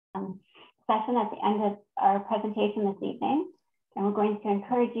session at the end of our presentation this evening. And we're going to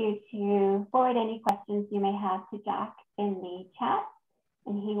encourage you to forward any questions you may have to Jack in the chat,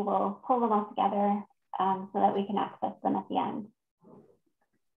 and he will pull them all together so that we can access them at the end.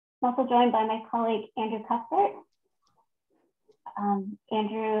 I'm also joined by my colleague, Andrew Cuthbert.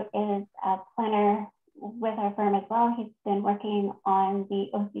 Andrew is a planner with our firm as well. He's been working on the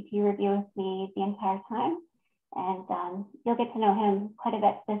OCP review with me the entire time. And you'll get to know him quite a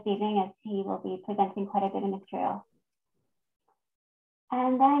bit this evening as he will be presenting quite a bit of material.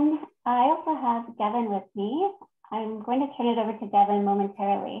 And then I also have Devin with me. I'm going to turn it over to Devin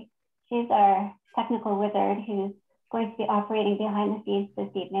momentarily. She's our technical wizard who's going to be operating behind the scenes this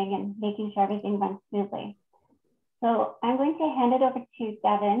evening and making sure everything runs smoothly. So I'm going to hand it over to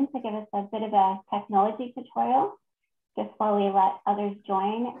Devin to give us a bit of a technology tutorial just while we let others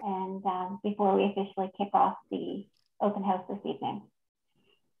join and before we officially kick off the open house this evening.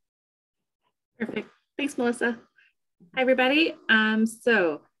 Perfect. Thanks, Melissa. Hi, everybody.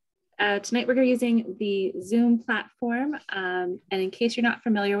 Tonight we're going to be using the Zoom platform. And in case you're not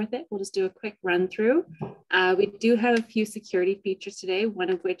familiar with it, we'll just do a quick run through. We do have a few security features today, one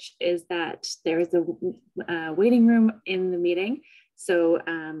of which is that there is a waiting room in the meeting. So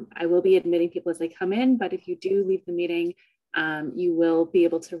I will be admitting people as they come in, but if you do leave the meeting, you will be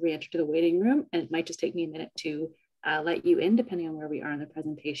able to re-enter to the waiting room, and it might just take me a minute to let you in depending on where we are in the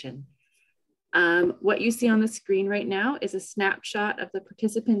presentation. What you see on the screen right now is a snapshot of the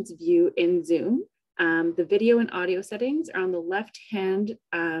participant's view in Zoom. The video and audio settings are on the left hand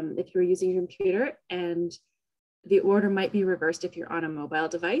if you're using your computer, and the order might be reversed if you're on a mobile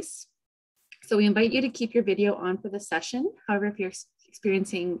device. So we invite you to keep your video on for the session. However, if you're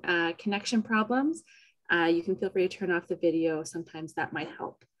experiencing connection problems, you can feel free to turn off the video. Sometimes that might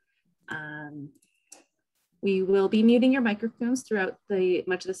help. We will be muting your microphones throughout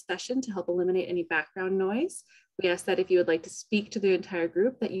much of the session to help eliminate any background noise. We ask that if you would like to speak to the entire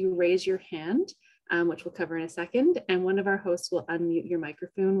group, that you raise your hand, which we'll cover in a second, and one of our hosts will unmute your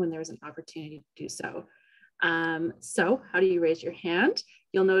microphone when there's an opportunity to do so. So how do you raise your hand?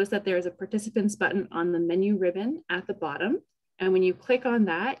 You'll notice that there is a participants button on the menu ribbon at the bottom. And when you click on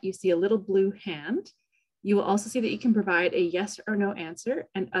that, you see a little blue hand. You will also see that you can provide a yes or no answer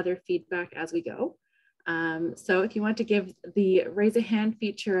and other feedback as we go. So if you want to give the raise a hand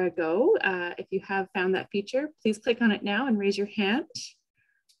feature a go, if you have found that feature, please click on it now and raise your hand.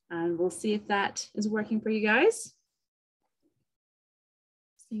 And we'll see if that is working for you guys.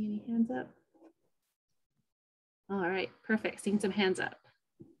 Seeing any hands up? All right, perfect. Seeing some hands up.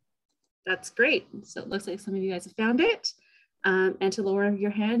 That's great. So it looks like some of you guys have found it. And to lower your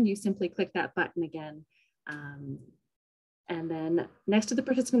hand, you simply click that button again. And then next to the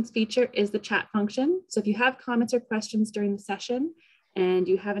participants feature is the chat function. So if you have comments or questions during the session and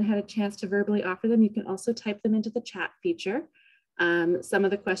you haven't had a chance to verbally offer them, you can also type them into the chat feature. Some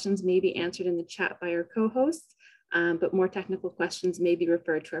of the questions may be answered in the chat by our co-hosts, but more technical questions may be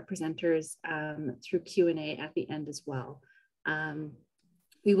referred to our presenters through Q&A at the end as well.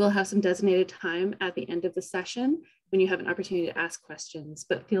 We will have some designated time at the end of the session when you have an opportunity to ask questions,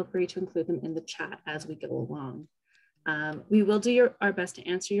 but feel free to include them in the chat as we go along. We will do our best to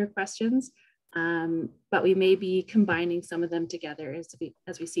answer your questions, but we may be combining some of them together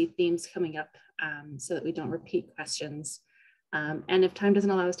as we see themes coming up so that we don't repeat questions. And if time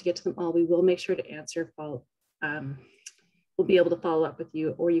doesn't allow us to get to them all, we will make sure to answer, we'll be able to follow up with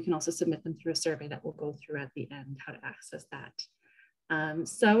you, or you can also submit them through a survey that we'll go through at the end, how to access that.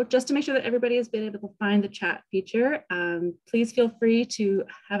 So just to make sure that everybody has been able to find the chat feature, please feel free to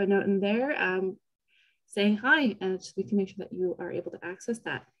have a note in there saying hi, and we can make sure that you are able to access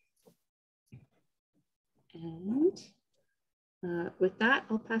that. And with that,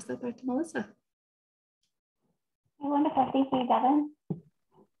 I'll pass that back to Melissa. Wonderful, thank you, Devin.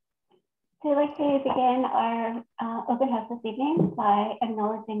 So I'd like to begin our open house this evening by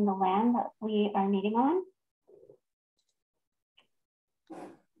acknowledging the land that we are meeting on.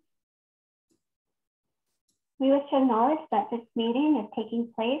 We wish to acknowledge that this meeting is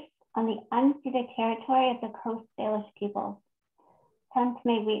taking place on the unceded territory of the Coast Salish peoples.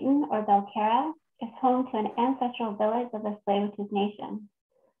 Tantme Wheaton, or Belcara, is home to an ancestral village of the Tsleil-Waututh Nation.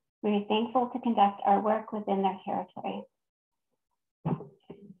 We are thankful to conduct our work within their territory.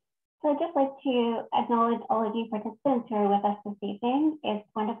 So I'd just like to acknowledge all of you participants who are with us this evening. It's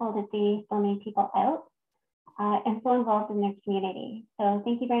wonderful to see so many people out and so involved in their community. So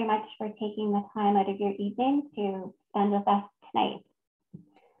thank you very much for taking the time out of your evening to spend with us tonight.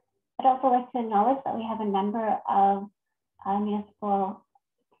 I'd also like to acknowledge that we have a number of municipal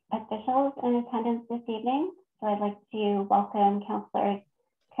officials in attendance this evening. So I'd like to welcome Councillors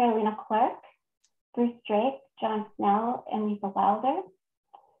Carolina Clark, Bruce Drake, John Snell, and Lisa Wilder.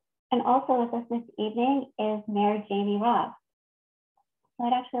 And also with us this evening is Mayor Jamie Ross. So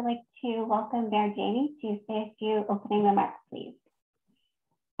I'd actually like to welcome Mayor Jamie to say a few opening remarks, please.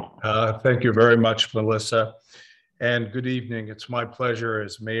 Thank you very much, Melissa. And good evening. It's my pleasure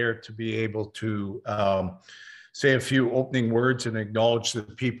as mayor to be able to say a few opening words and acknowledge the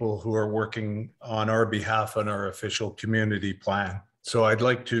people who are working on our behalf on our official community plan. So I'd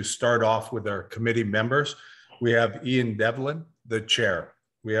like to start off with our committee members. We have Ian Devlin, the chair.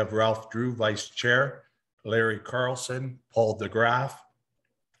 We have Ralph Drew, vice chair, Larry Carlson, Paul DeGraff,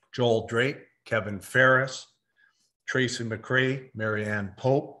 Joel Drake, Kevin Ferris, Tracy McRae, Marianne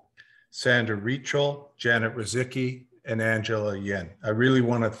Pope, Sandra Rachel, Janet Rozicki, and Angela Yin. I really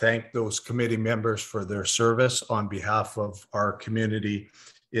want to thank those committee members for their service on behalf of our community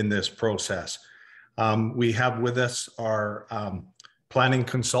in this process. We have with us our planning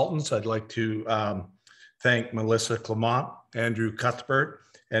consultants. I'd like to thank Melissa Clement, Andrew Cuthbert,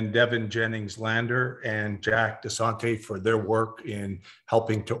 and Devin Jennings-Lander and Jack DeSante for their work in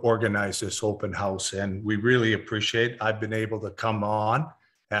helping to organize this open house. And we really appreciate it. I've been able to come on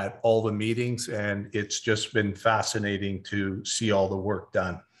at all the meetings, and it's just been fascinating to see all the work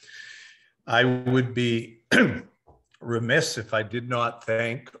done. I would be remiss if I did not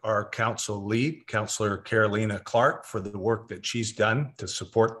thank our council lead, Councillor Carolina Clark, for the work that she's done to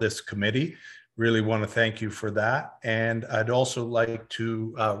support this committee. Really want to thank you for that. And I'd also like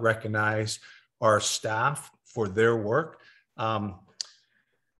to recognize our staff for their work.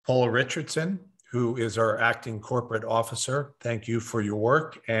 Paula Richardson, who is our acting corporate officer. Thank you for your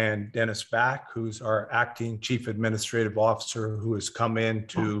work. And Dennis Back, who's our acting chief administrative officer, who has come in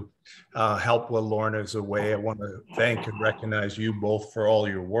to help while Lorna is away. I want to thank and recognize you both for all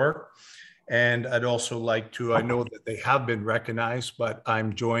your work. And I'd also like to, I know that they have been recognized, but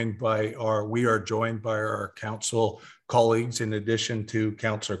we are joined by our council colleagues. In addition to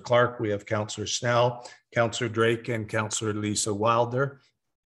Councillor Clark, we have Councillor Snell, Councillor Drake, and Councillor Lisa Wilder.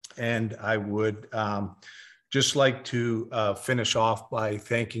 And I would just like to finish off by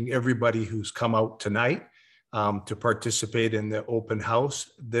thanking everybody who's come out tonight to participate in the open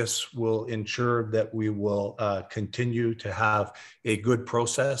house. This will ensure that we will continue to have a good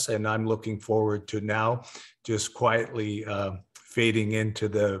process. And I'm looking forward to now just quietly fading into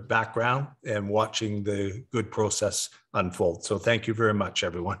the background and watching the good process unfold. So thank you very much,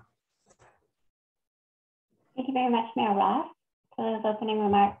 everyone. Thank you very much, Mayor Ross, for those opening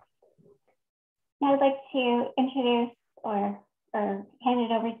remarks. Now I'd like to introduce or hand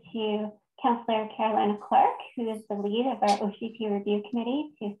it over to Councillor Carolina Clark, who is the lead of our OCP Review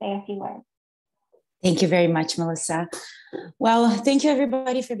Committee, to say a few words. Thank you very much, Melissa. Well, thank you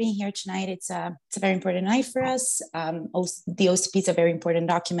everybody for being here tonight. It's a very important night for us. The OCP is a very important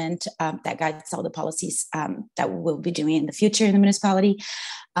document that guides all the policies that we'll be doing in the future in the municipality.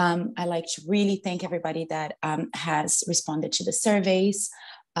 I'd like to really thank everybody that has responded to the surveys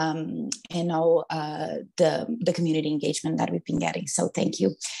and all the community engagement that we've been getting. So thank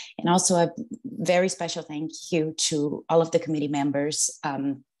you. And also a very special thank you to all of the committee members,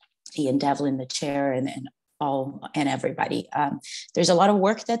 Ian Devlin, the chair, and everybody. There's a lot of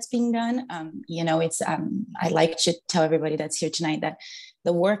work that's being done. I like to tell everybody that's here tonight that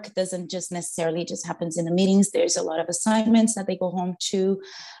the work doesn't just necessarily just happens in the meetings. There's a lot of assignments that they go home to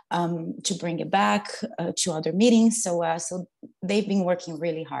bring it back to other meetings. So they've been working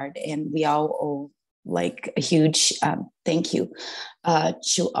really hard, and we all owe like a huge thank you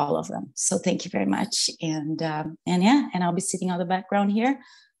to all of them. So thank you very much. And I'll be sitting on the background here,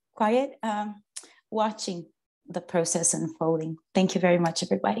 quiet, watching the process unfolding. Thank you very much,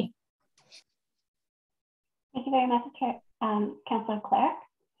 everybody. Thank you very much, Councillor Clark.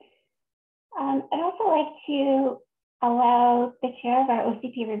 I'd also like to allow the chair of our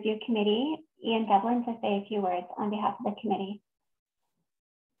OCP Review Committee, Ian Devlin, to say a few words on behalf of the committee.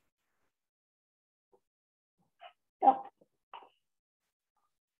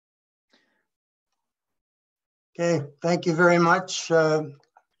 Okay, thank you very much. I'd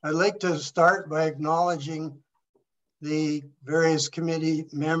like to start by acknowledging the various committee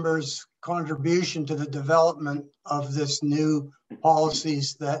members' contribution to the development of this new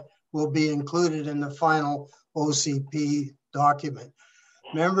policies that will be included in the final OCP document.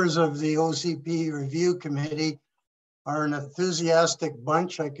 Members of the OCP Review Committee are an enthusiastic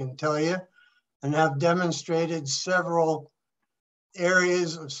bunch, I can tell you, and have demonstrated several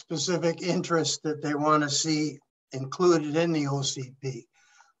areas of specific interest that they want to see included in the OCP.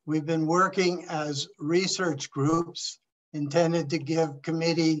 We've been working as research groups intended to give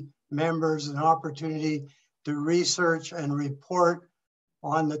committee members an opportunity to research and report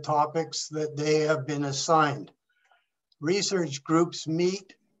on the topics that they have been assigned. Research groups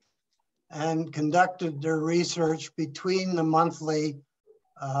meet and conducted their research between the monthly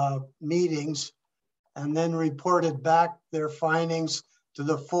meetings and then reported back their findings to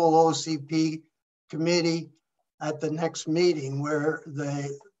the full OCP committee at the next meeting where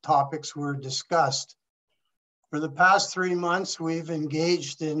the topics were discussed. For the past 3 months, we've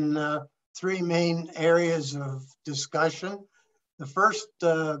engaged in 3 main areas of discussion. The first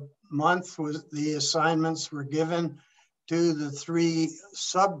month was the assignments were given to the 3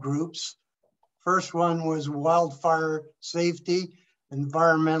 subgroups. First one was wildfire safety,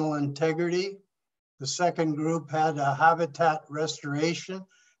 environmental integrity. The second group had a habitat restoration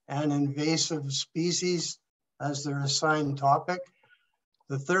and invasive species as their assigned topic.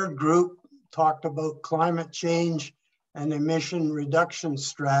 The third group talked about climate change and emission reduction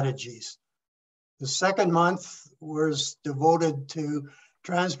strategies. The second month was devoted to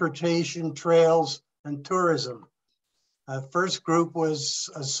transportation, trails, and tourism. First group was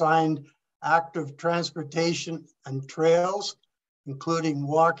assigned active transportation and trails, including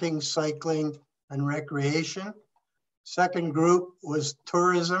walking, cycling, and recreation. Second group was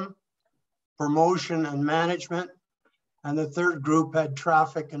tourism, promotion, and management. And the third group had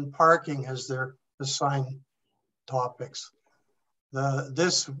traffic and parking as their assigned topics.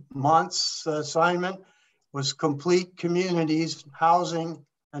 This month's assignment was complete communities, housing,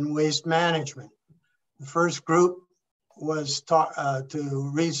 and waste management. The first group was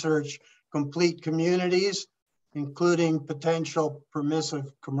to research complete communities, including potential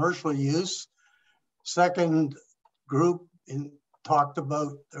permissive commercial use. Second group talked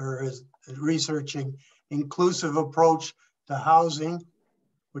about or is researching inclusive approach to housing,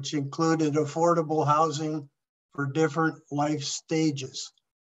 which included affordable housing for different life stages.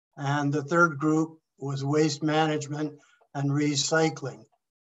 And the third group was waste management and recycling.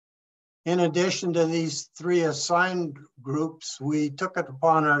 In addition to these 3 assigned groups, we took it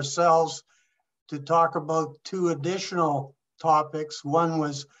upon ourselves to talk about 2 additional topics. One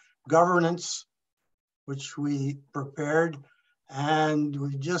was governance, which we prepared, and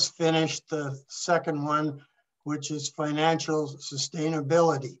we just finished the second one, which is financial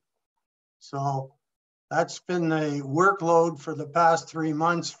sustainability. So that's been the workload for the past 3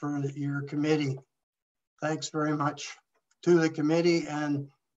 months for your committee. Thanks very much to the committee and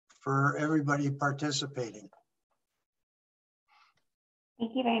for everybody participating.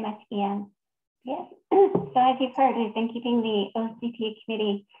 Thank you very much, Ian. Yes, so as you've heard, we've been keeping the OCP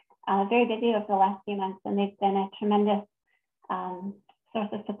committee very busy over the last few months, and they've been a tremendous source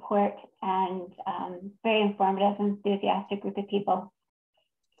of support and very informative, enthusiastic group of people.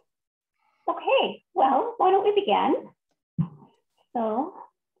 Okay, well, why don't we begin? So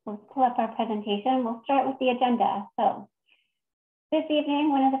we'll pull up our presentation. We'll start with the agenda. So this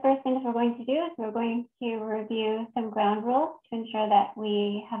evening, one of the first things we're going to do is we're going to review some ground rules to ensure that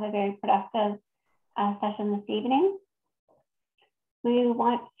we have a very productive session this evening. We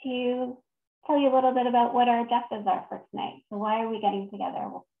want to tell you a little bit about what our objectives are for tonight. So why are we getting together?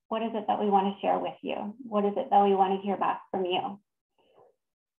 What is it that we want to share with you? What is it that we want to hear back from you?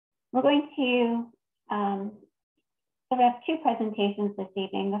 We're going to, so we have 2 presentations this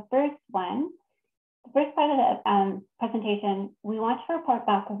evening. The first part of the presentation, we want to report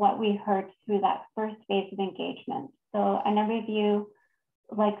back what we heard through that first phase of engagement. So a number of you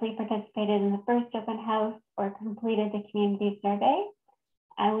likely participated in the first open house or completed the community survey.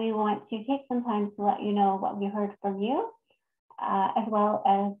 And we want to take some time to let you know what we heard from you, as well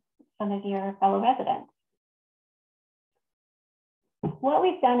as some of your fellow residents. What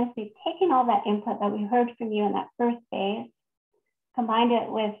we've done is we've taken all that input that we heard from you in that first phase, combined it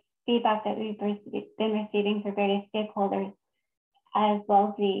with feedback that we've been receiving from various stakeholders, as well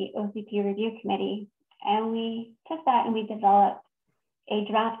as the OCP Review Committee. And we took that and we developed a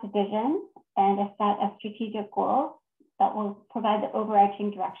draft vision and a set of strategic goals that will provide the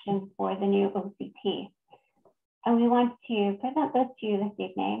overarching direction for the new OCP. And we want to present those to you this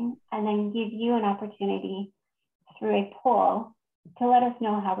evening and then give you an opportunity through a poll to let us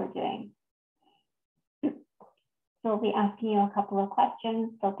know how we're doing. So we'll be asking you a couple of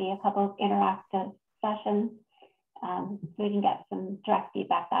questions. There'll be a couple of interactive sessions so we can get some direct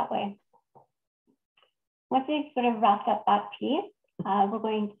feedback that way. Once we've sort of wrapped up that piece, we're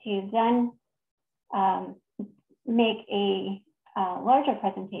going to then make a larger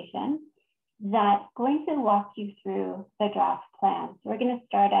presentation that's going to walk you through the draft plan. So we're going to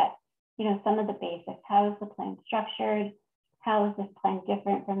start at, some of the basics. How is the plan structured? How is this plan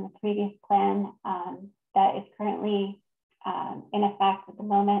different from the previous plan that is currently in effect at the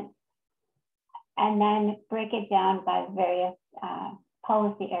moment? And then break it down by various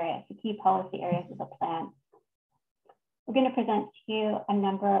policy areas, the key policy areas of the plan. We're going to present to you a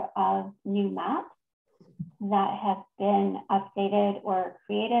number of new maps that have been updated or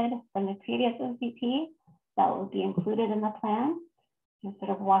created from the previous OCP that will be included in the plan, and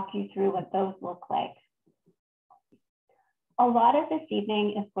sort of walk you through what those look like. A lot of this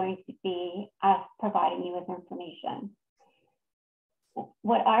evening is going to be us providing you with information.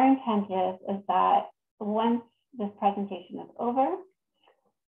 What our intent is that once this presentation is over,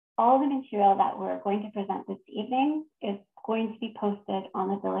 all the material that we're going to present this evening is going to be posted on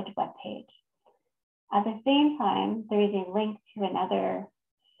the village webpage. At the same time, there is a link to another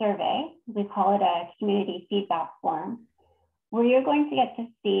survey. We call it a community feedback form, where you're going to get to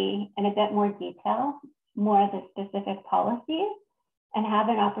see in a bit more detail more of the specific policies and have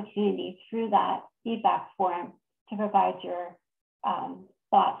an opportunity through that feedback form to provide your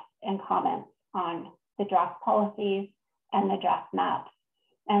thoughts and comments on the draft policies and the draft maps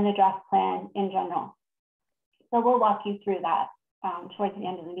and the draft plan in general. So we'll walk you through that towards the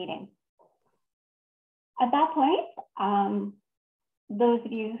end of the meeting. At that point, those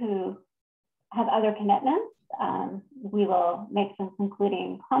of you who have other commitments, we will make some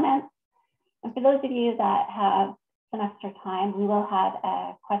concluding comments. And for those of you that have some extra time, we will have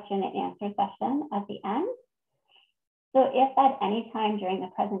a question and answer session at the end. So if at any time during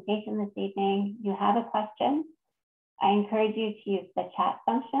the presentation this evening you have a question, I encourage you to use the chat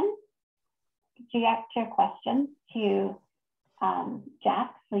function to direct your questions to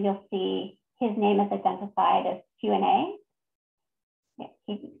Jack. So you'll see his name is identified as Q&A.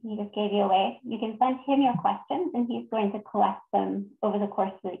 He just gave you away. You can send him your questions and he's going to collect them over the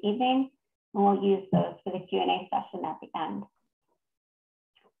course of the evening, and we'll use those for the Q&A session at the end.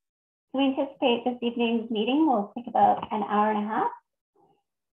 So we anticipate this evening's meeting will take about an hour and a half.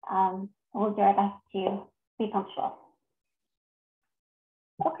 We'll do our best to be punctual.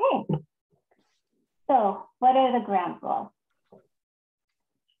 Okay, so what are the ground rules?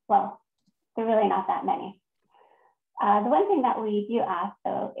 Well, they're really not that many. The one thing that we do ask,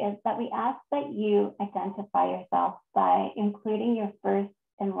 though, is that we ask that you identify yourself by including your first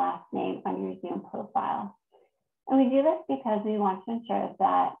and last name on your Zoom profile. And we do this because we want to ensure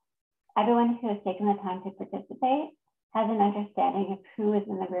that everyone who has taken the time to participate has an understanding of who is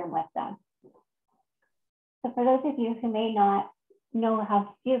in the room with them. So for those of you who may not know how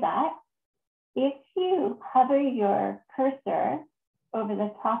to do that, if you hover your cursor over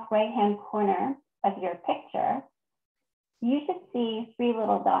the top right-hand corner of your picture, you should see 3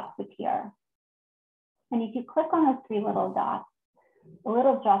 little dots appear. And if you click on those 3 little dots, a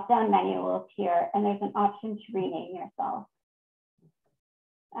little drop-down menu will appear and there's an option to rename yourself.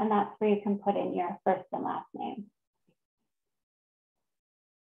 And that's where you can put in your first and last name.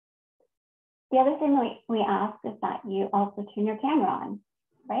 The other thing we ask is that you also turn your camera on,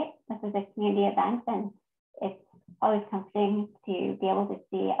 right? This is a community event and it's always comforting to be able to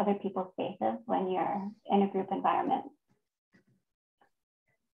see other people's faces when you're in a group environment.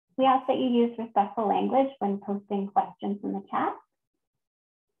 We ask that you use respectful language when posting questions in the chat,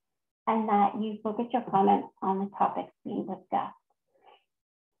 and that you focus your comments on the topics being discussed.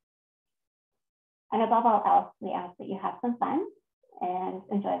 And above all else, we ask that you have some fun and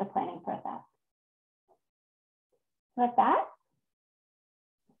enjoy the planning process. With that,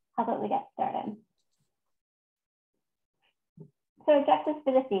 how about we get started? So objectives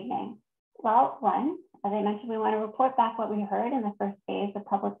for this evening. Well, one, as I mentioned, we want to report back what we heard in the first phase of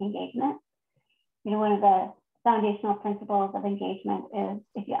public engagement. You know, one of the foundational principles of engagement is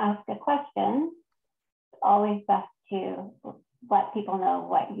if you ask a question, it's always best to let people know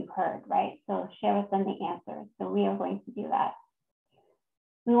what you've heard, right? So share with them the answers. So we are going to do that.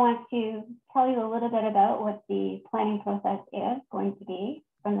 We want to tell you a little bit about what the planning process is going to be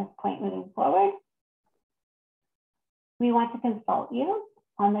from this point moving forward. We want to consult you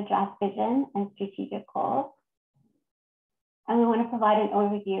on the draft vision and strategic goals. And we want to provide an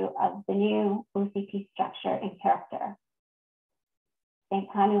overview of the new OCP structure and character. At the same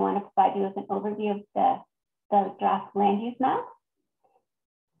time, we want to provide you with an overview of the draft land use map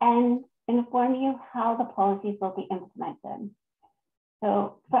and inform you how the policies will be implemented.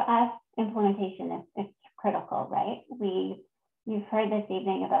 So for us, implementation is critical, right? You've heard this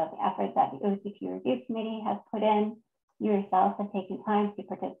evening about the efforts that the OCP Review Committee has put in. You yourself have taken time to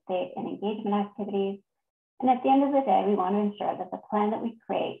participate in engagement activities. And at the end of the day, we want to ensure that the plan that we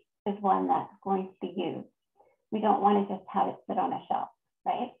create is one that's going to be used. We don't want to just have it sit on a shelf,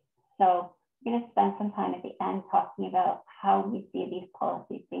 right? So we're going to spend some time at the end talking about how we see these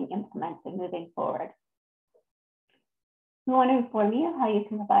policies being implemented moving forward. We want to inform you how you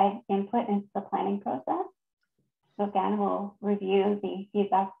can provide input into the planning process. So again, we'll review the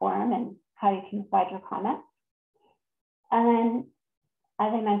feedback form and how you can provide your comments. And then,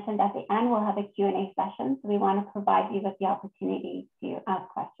 as I mentioned, at the end, we'll have a Q&A session. So we want to provide you with the opportunity to ask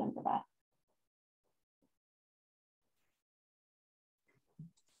questions of us.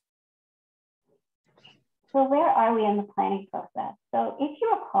 So where are we in the planning process? So if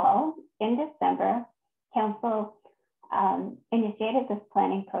you recall, in December, Council initiated this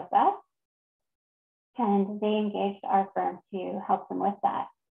planning process, and they engaged our firm to help them with that.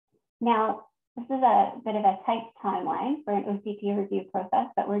 Now, this is a bit of a tight timeline for an OCP review process,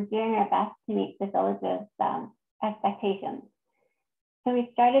 but we're doing our best to meet the village's expectations. So we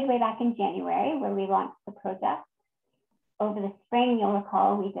started way back in January, where we launched the project. Over the spring, you'll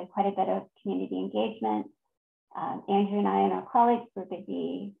recall, we did quite a bit of community engagement. Andrew and I and our colleagues were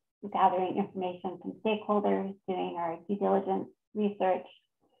busy gathering information from stakeholders, doing our due diligence research.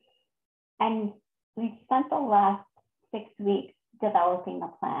 And we spent the last 6 weeks developing the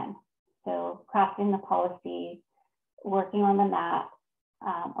plan. So crafting the policies, working on the map,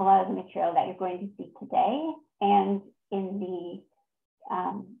 a lot of the material that you're going to see today, and in the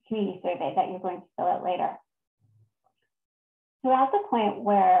community survey that you're going to fill out later. So we're at the point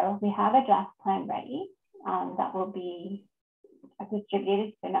where we have a draft plan ready that will be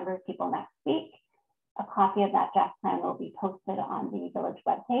distributed to a number of people next week. A copy of that draft plan will be posted on the village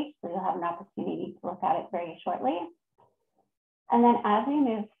webpage, so you'll have an opportunity to look at it very shortly. And then as we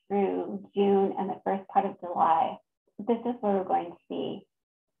move through June and the first part of July, this is where we're going to be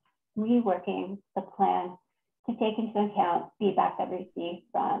reworking the plan to take into account feedback that we received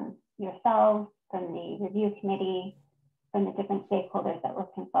from yourselves, from the review committee, from the different stakeholders that we're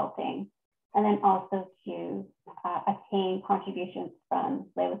consulting, and then also to obtain contributions from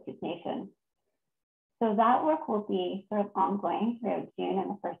Tsleil-Waututh Nation. So that work will be sort of ongoing throughout June and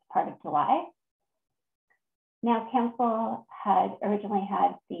the first part of July. Now, Council had originally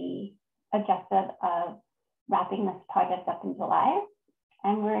had the objective of wrapping this project up in July,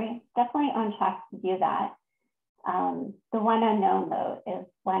 and we're definitely on track to do that. The one unknown, though, is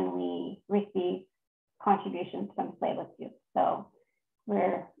when we receive contributions from Tsleil-Waututh. So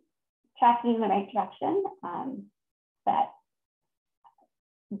we're tracking in the right direction,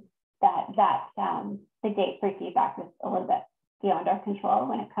 the date for feedback is a little bit beyond our control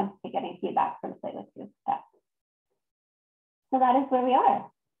when it comes to getting feedback from Tsleil-Waututh. So that is where we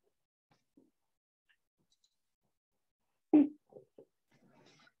are.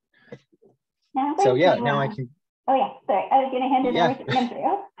 Now I can. Oh yeah, sorry, I was going to hand it over to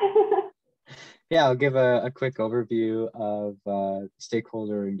Andrew. Yeah, I'll give a quick overview of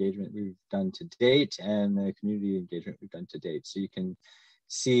stakeholder engagement we've done to date and the community engagement we've done to date. So you can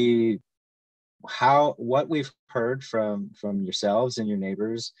see what we've heard from yourselves and your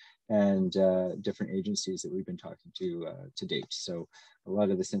neighbors and different agencies that we've been talking to date. So a lot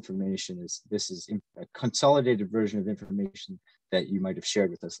of this information is a consolidated version of information that you might have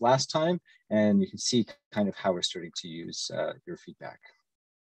shared with us last time, and you can see kind of how we're starting to use your feedback.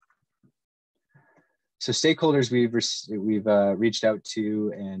 So stakeholders we've reached out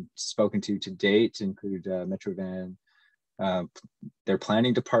to and spoken to date include Metrovan, their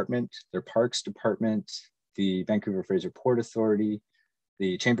planning department, their parks department, the Vancouver Fraser Port Authority,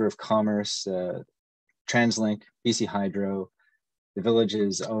 the Chamber of Commerce, TransLink, BC Hydro, the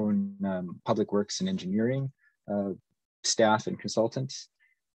village's own public works and engineering staff and consultants,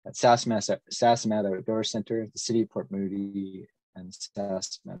 at Sasamat Outdoor Center, the City of Port Moody, and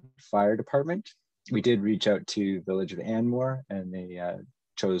Sasamat Fire Department. We did reach out to Village of Anmore, and they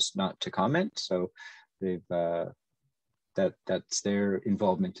chose not to comment. So they've that's their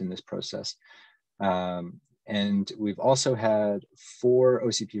involvement in this process. And we've also had 4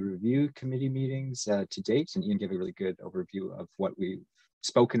 OCP review committee meetings to date, and Ian gave a really good overview of what we've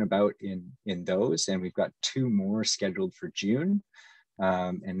spoken about in those. And we've got 2 more scheduled for June,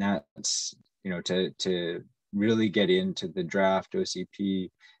 and that's to really get into the draft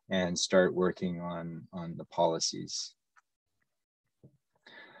OCP and start working on the policies.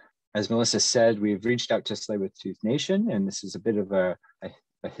 As Melissa said, we've reached out to Tsleil-Waututh Nation, and this is a bit of a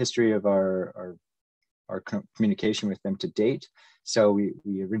history of our communication with them to date. So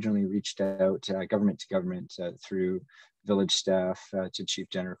we originally reached out government to government through village staff to Chief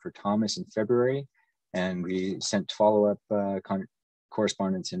Jennifer Thomas in February, and we sent follow-up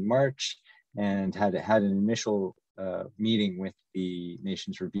correspondence in March, and had an initial meeting with the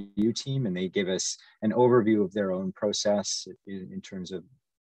Nation's review team, and they gave us an overview of their own process in terms of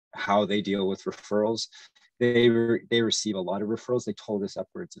how they deal with referrals. They receive a lot of referrals. They told us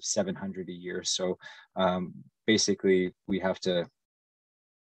upwards of 700 a year. So basically, we have to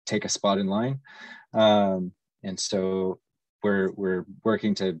take a spot in line. And so we're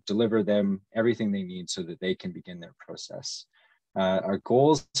working to deliver them everything they need so that they can begin their process. Our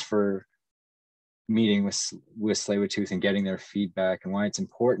goals for meeting with Tsleil-Waututh and getting their feedback and why it's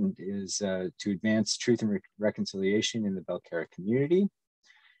important is to advance truth and reconciliation in the Belcarra community,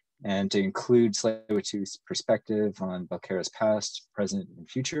 and to include Tsleil-Waututh's perspective on Belcarra's past, present, and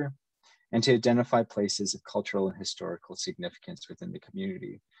future, and to identify places of cultural and historical significance within the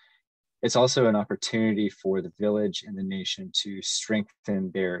community. It's also an opportunity for the village and the nation to strengthen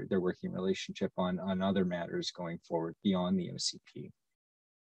their working relationship on other matters going forward beyond the OCP.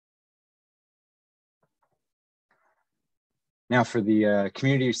 Now for the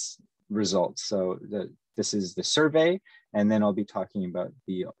community results. So this is the survey, and then I'll be talking about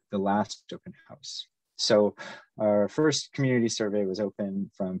the last open house. So our first community survey was open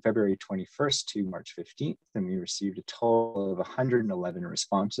from February 21st to March 15th, and we received a total of 111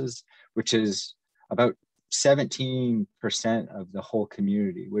 responses, which is about 17% of the whole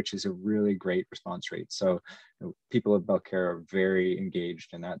community, which is a really great response rate. So people of Belcarra are very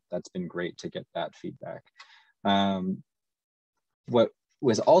engaged, and that's been great to get that feedback. What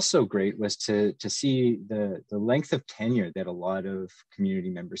was also great was to see the length of tenure that a lot of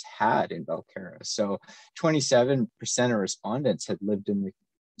community members had in Belcarra. So 27% of respondents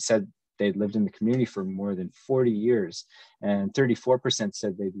said they'd lived in the community for more than 40 years, and 34%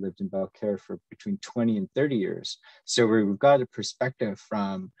 said they'd lived in Belcarra for between 20 and 30 years. So we've got a perspective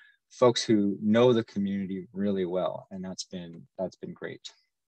from folks who know the community really well, and that's been great.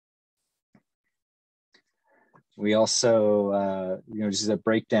 We also, this is a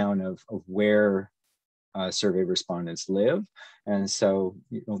breakdown of where survey respondents live. And so,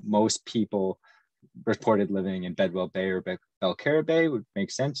 most people reported living in Bedwell Bay or Belcarra Bay, would make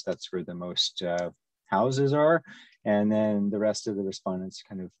sense. That's where the most houses are. And then the rest of the respondents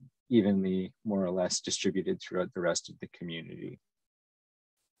kind of evenly, more or less, distributed throughout the rest of the community.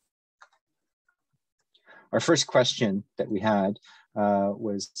 Our first question that we had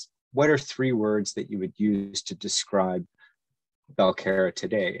was, what are 3 words that you would use to describe Belcarra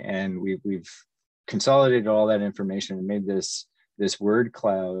today? And we've consolidated all that information and made this word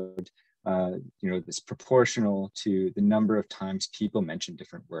cloud, that's proportional to the number of times people mention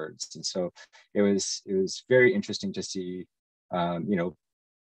different words. And so it was very interesting to see,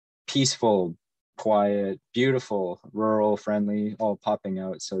 peaceful, quiet, beautiful, rural, friendly, all popping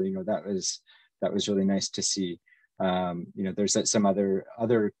out. So that was really nice to see. There's some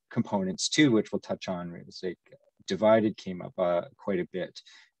other components too, which we'll touch on. It was like divided came up quite a bit.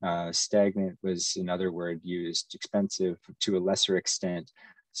 Stagnant was another word used. Expensive to a lesser extent.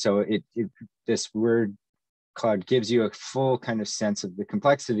 So this word cloud gives you a full kind of sense of the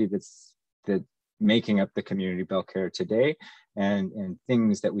complexity that's making up the community Belcarra today, and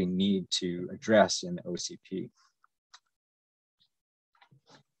things that we need to address in the OCP.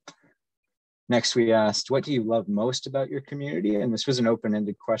 Next, we asked, what do you love most about your community? And this was an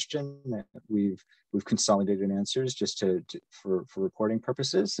open-ended question that we've consolidated answers just for reporting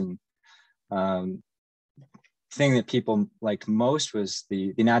purposes. And thing that people liked most was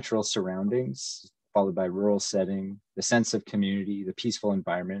the natural surroundings, followed by rural setting, the sense of community, the peaceful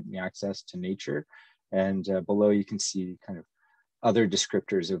environment, and the access to nature. And below you can see kind of other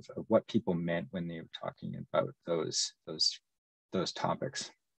descriptors of what people meant when they were talking about those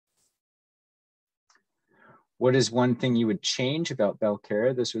topics. What is one thing you would change about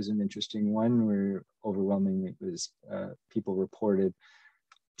Belcarra? This was an interesting one where overwhelmingly it was people reported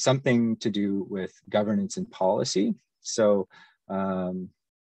something to do with governance and policy. So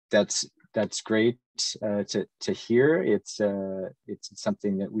that's great to hear. It's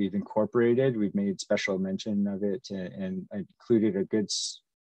something that we've incorporated. We've made special mention of it and included a good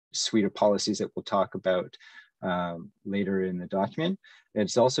suite of policies that we'll talk about later in the document.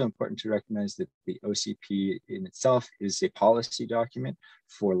 It's also important to recognize that the OCP in itself is a policy document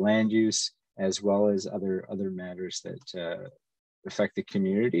for land use, as well as other matters that affect the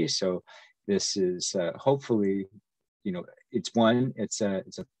community. So this is hopefully, it's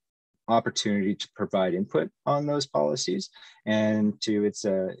an opportunity to provide input on those policies, and it's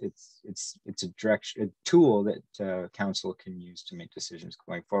a tool that council can use to make decisions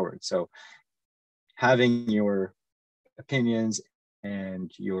going forward. So having your opinions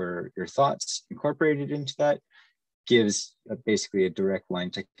and your thoughts incorporated into that gives basically a direct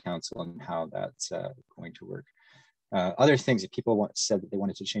line to council on how that's going to work. Other things that people said that they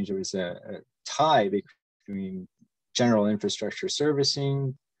wanted to change, there was a tie between general infrastructure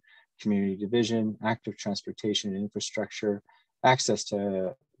servicing, community division, active transportation and infrastructure, access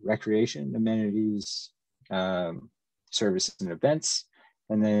to recreation amenities, services and events,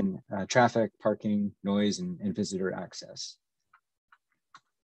 and then traffic, parking, noise, and visitor access.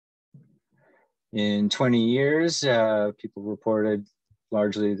 In 20 years, people reported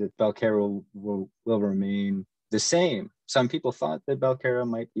largely that Belcarra will remain the same. Some people thought that Belcarra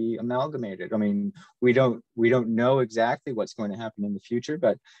might be amalgamated. I mean, we don't know exactly what's going to happen in the future,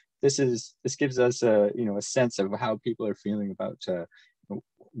 but this gives us a sense of how people are feeling about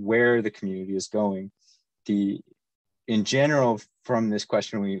where the community is going. In general, from this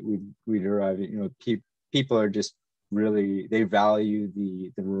question, we derive, people are just really, they value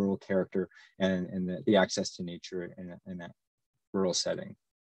the rural character and the access to nature in that rural setting.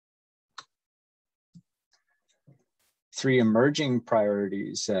 3 emerging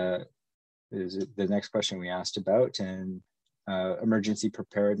priorities is the next question we asked about, and emergency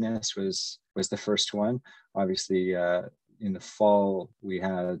preparedness was the first one. Obviously, in the fall, we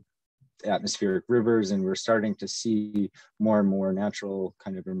had atmospheric rivers, and we're starting to see more and more natural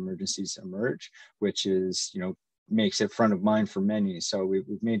kind of emergencies emerge, which is, makes it front of mind for many. So we've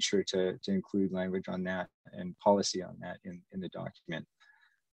made sure to include language on that and policy on that in the document.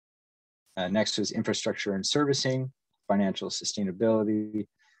 Next was infrastructure and servicing, financial sustainability,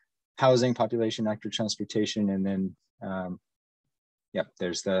 housing, population, active transportation, and then,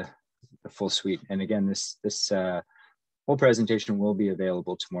 there's the full suite. And again, this whole presentation will be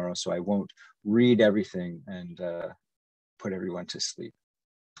available tomorrow, so I won't read everything and put everyone to sleep.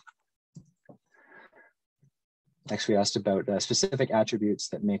 Next, we asked about specific attributes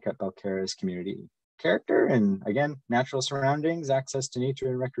that make up Belcarra's community character, and again, natural surroundings, access to nature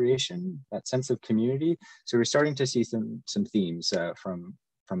and recreation, that sense of community. So we're starting to see some themes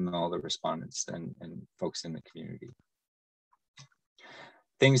from all the respondents and folks in the community.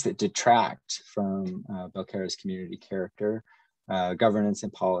 Things that detract from Belcarra's community character, governance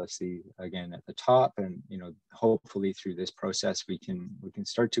and policy, again at the top, and hopefully through this process we can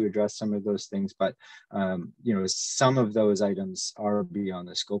start to address some of those things. But some of those items are beyond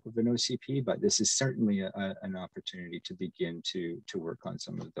the scope of an OCP, but this is certainly an opportunity to begin to work on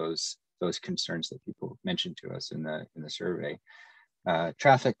some of those concerns that people mentioned to us in the survey.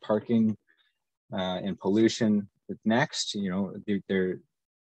 Traffic, parking, and pollution. Next,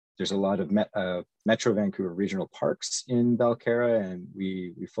 there's a lot of Metro Vancouver regional parks in Belcarra, and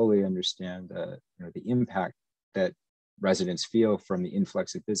we fully understand the impact that residents feel from the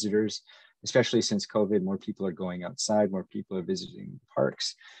influx of visitors, especially since COVID. More people are going outside, more people are visiting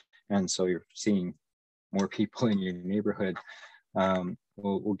parks, and so you're seeing more people in your neighborhood.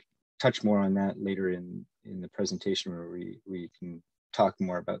 We'll touch more on that later in the presentation, where we can talk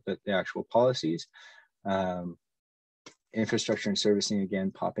more about the actual policies. Infrastructure and servicing,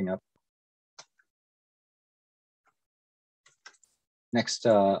 again, popping up. Next,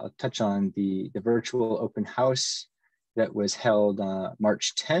 I'll touch on the virtual open house that was held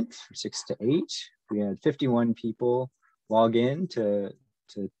March 10th from 6 to 8. We had 51 people log in to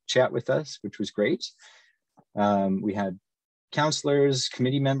chat with us, which was great. We had counselors,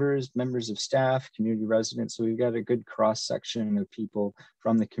 committee members, members of staff, community residents. So we've got a good cross section of people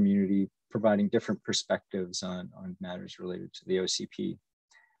from the community providing different perspectives on matters related to the OCP.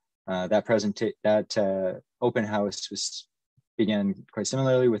 That open house began quite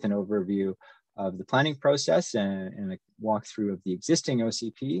similarly with an overview of the planning process and a walkthrough of the existing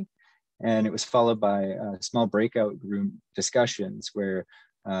OCP. And it was followed by small breakout room discussions where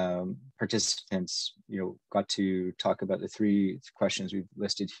participants got to talk about the 3 questions we've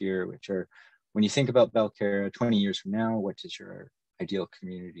listed here, which are, when you think about Belcarra 20 years from now, what does your ideal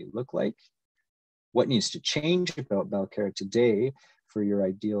community look like? What needs to change about Belcarra today for your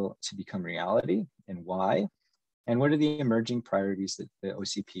ideal to become reality, and why? And what are the emerging priorities that the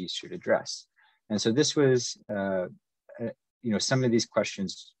OCP should address? And so this was, some of these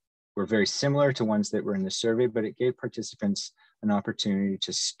questions were very similar to ones that were in the survey, but it gave participants an opportunity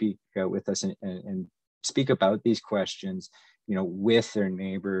to speak with us and speak about these questions, with their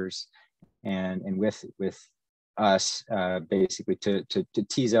neighbors and with us, basically to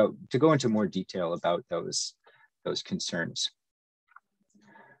tease out, to go into more detail about those concerns.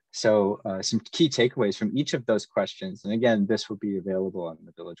 So some key takeaways from each of those questions, and again, this will be available on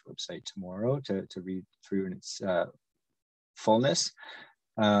the village website tomorrow to read through in its fullness.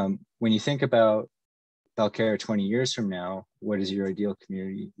 When you think about Belcarra 20 years from now, what does your ideal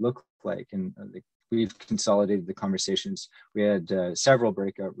community look like? And we've consolidated the conversations. We had several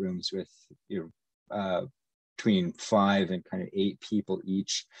breakout rooms with between 5 and kind of 8 people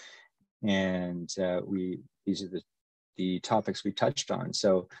each, and these are the topics we touched on.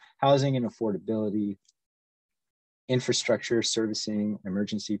 So housing and affordability, infrastructure, servicing,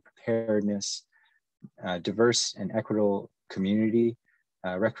 emergency preparedness, diverse and equitable community,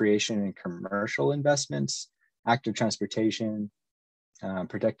 recreation and commercial investments, active transportation,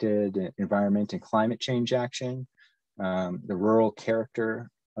 protected environment and climate change action, the rural character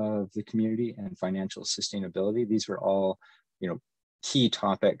of the community, and financial sustainability. These were all, key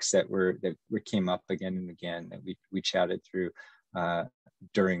topics that came up again and again that we chatted through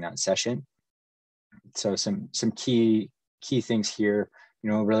during that session. So some key things here,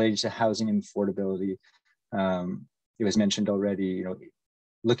 related to housing and affordability. It was mentioned already,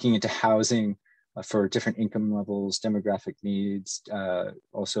 looking into housing for different income levels, demographic needs,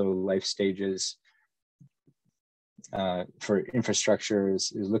 also life stages. For infrastructure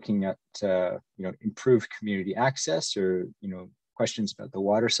is looking at improved community access, or questions about the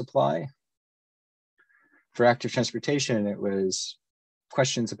water supply. For active transportation, it was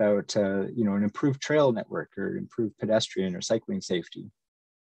questions about an improved trail network or improved pedestrian or cycling safety.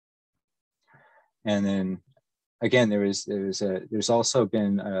 And then again, there's also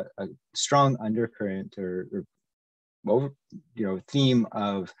been a strong undercurrent or theme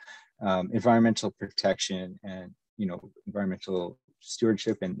of environmental protection and environmental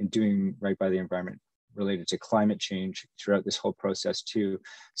stewardship and doing right by the environment related to climate change throughout this whole process too.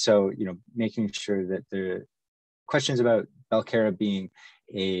 So making sure that the questions about Belcarra being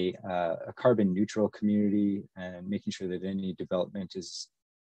a carbon neutral community and making sure that any development is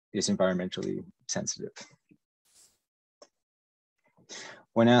environmentally sensitive.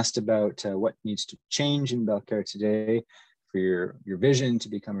 When asked about what needs to change in Belcarra today for your vision to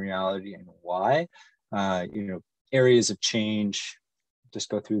become reality and why, areas of change, just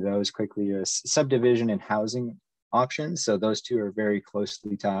go through those quickly. Subdivision and housing options. So those two are very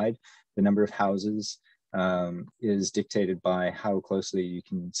closely tied. The number of houses is dictated by how closely you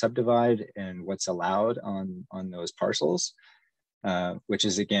can subdivide and what's allowed on those parcels, which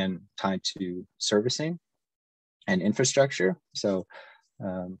is again tied to servicing and infrastructure. So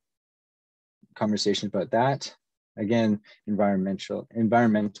conversation about that. Again,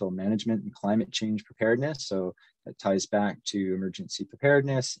 environmental management and climate change preparedness. So that ties back to emergency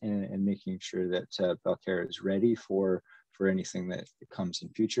preparedness and making sure that Belcarra is ready for anything that comes in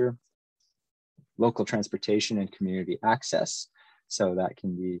future. Local transportation and community access. So that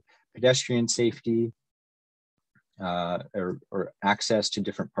can be pedestrian safety or access to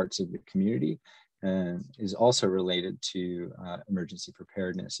different parts of the community, and is also related to emergency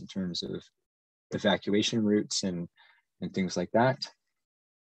preparedness in terms of evacuation routes and things like that.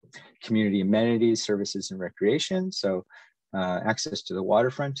 Community amenities, services, and recreation. So access to the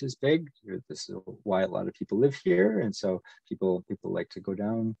waterfront is big. This is why a lot of people live here. And so people like to go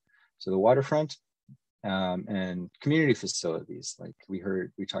down to the waterfront. And community facilities, like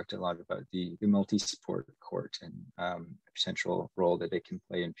we talked a lot about the multi-sport court and potential role that it can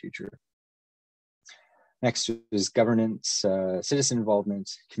play in future. Next is governance, citizen involvement,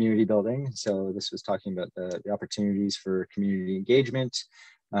 community building. So this was talking about the opportunities for community engagement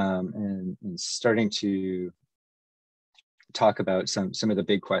and starting to talk about some of the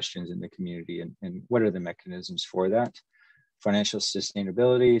big questions in the community and what are the mechanisms for that. Financial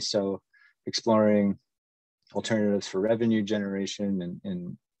sustainability, so exploring alternatives for revenue generation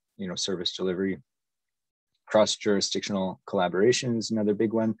and service delivery. Cross-jurisdictional collaboration is another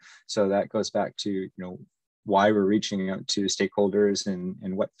big one. So that goes back to why we're reaching out to stakeholders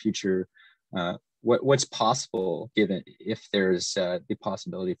and what future what's possible given if there's the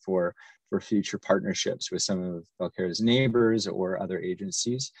possibility for future partnerships with some of Belcarra's neighbors or other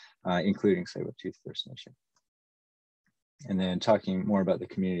agencies, including Tsleil-Waututh First Nation. And then talking more about the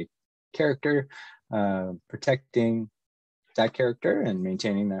community character, protecting that character and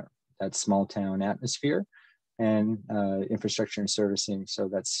maintaining that small town atmosphere, and infrastructure and servicing. So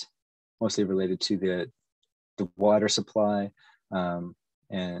that's mostly related to the water supply and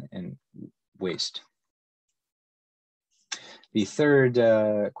waste. The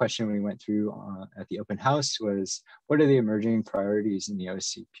third question we went through at the open house was, what are the emerging priorities in the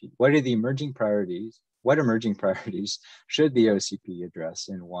OCP? What emerging priorities should the OCP address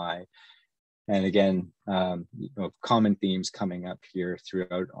and why? And again, common themes coming up here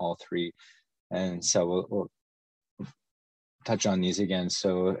throughout all three. And so we'll touch on these again.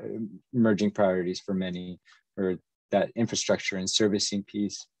 So emerging priorities for many are that infrastructure and servicing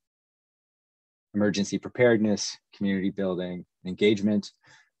piece, emergency preparedness, community building, engagement,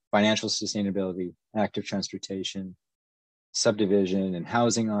 financial sustainability, active transportation, subdivision and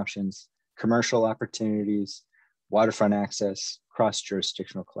housing options, commercial opportunities, waterfront access,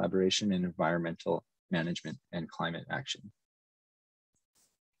 cross-jurisdictional collaboration, and environmental management and climate action.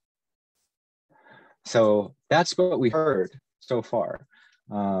 So that's what we heard so far,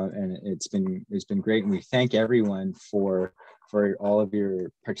 and it's been great. And we thank everyone for for all of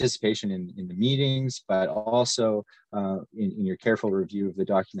your participation in the meetings, but also in your careful review of the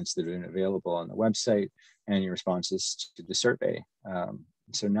documents that are available on the website and your responses to the survey.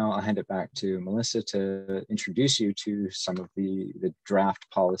 So now I'll hand it back to Melissa to introduce you to some of the draft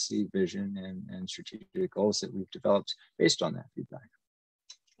policy vision and strategic goals that we've developed based on that feedback.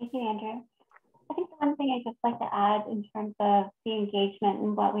 Thank you, Andrew. I think the one thing I'd just like to add in terms of the engagement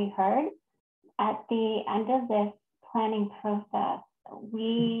and what we heard, at the end of this planning process,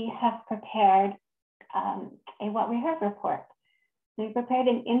 we have prepared a what we heard report. So we prepared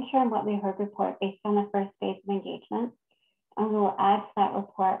an interim what we heard report based on the first phase of engagement, and we will add to that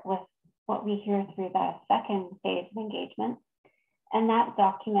report with what we hear through the second phase of engagement. And that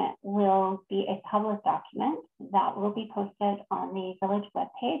document will be a public document that will be posted on the village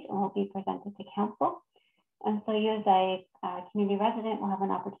webpage and will be presented to council. And so you as a community resident will have an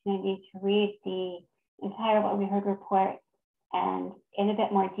opportunity to read the entire what we heard report and in a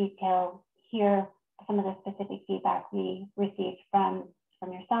bit more detail hear some of the specific feedback we received from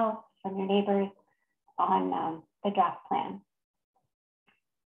yourself, from your neighbors on the draft plan.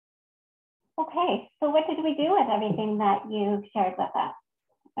 Okay, so what did we do with everything that you shared with us?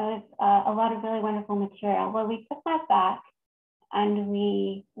 It was a lot of really wonderful material. Well, we took that back and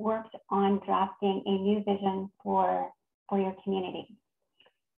we worked on drafting a new vision for your community.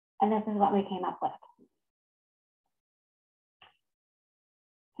 And this is what we came up with.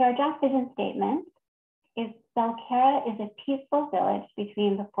 So our draft vision statement is Belcarra is a peaceful village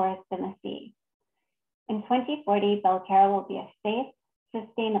between the forest and the sea. In 2040, Belcarra will be a safe,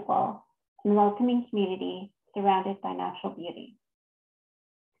 sustainable, and welcoming community surrounded by natural beauty.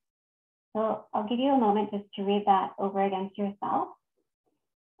 So I'll give you a moment just to read that over against yourself.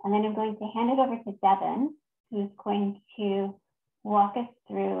 And then I'm going to hand it over to Devin, who's going to walk us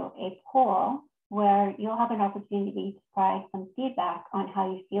through a poll where you'll have an opportunity to provide some feedback on how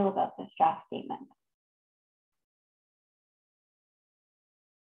you feel about this draft statement.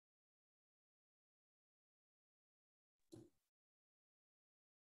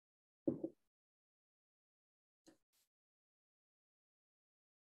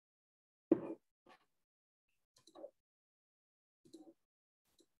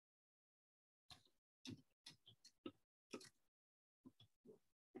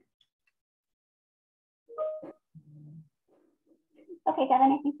 Okay,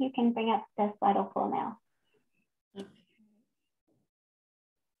 Devin, I think you can bring up the Slido poll now. There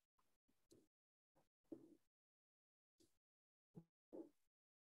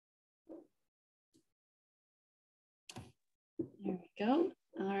we go.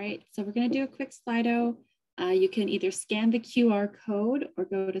 All right, so we're going to do a quick Slido. You can either scan the QR code or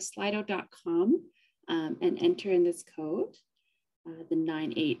go to slido.com and enter in this code, the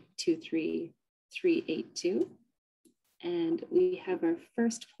 9823382. And we have our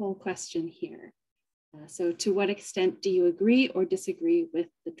first poll question here. So to what extent do you agree or disagree with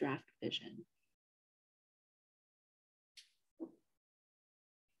the draft vision?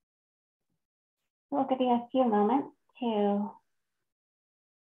 We'll give you a few moments to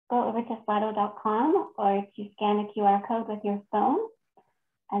go over to slido.com or to scan the QR code with your phone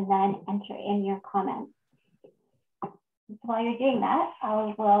and then enter in your comments. So while you're doing that,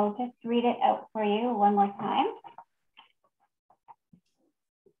 I will just read it out for you one more time.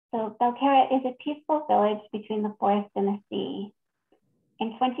 So Belcarra is a peaceful village between the forest and the sea.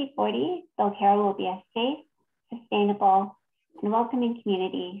 In 2040, Belcarra will be a safe, sustainable, and welcoming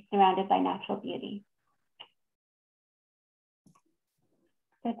community surrounded by natural beauty.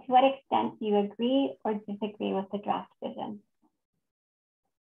 So to what extent do you agree or disagree with the draft vision?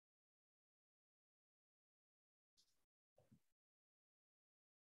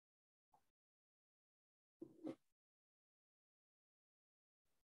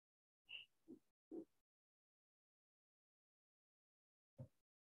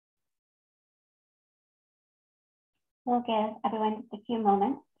 We'll give everyone just a few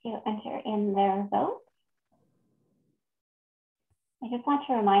moments to enter in their vote. I just want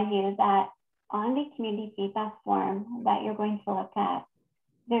to remind you that on the community feedback form that you're going to look at,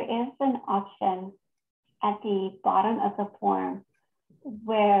 there is an option at the bottom of the form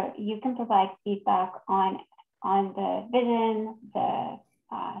where you can provide feedback on the vision, the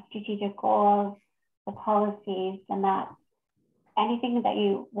strategic goals, the policies, and that anything that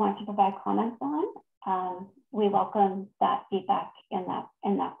you want to provide comments on, we welcome that feedback in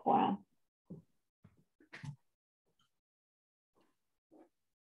that forum.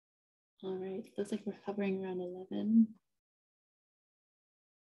 All right, looks like we're hovering around 11.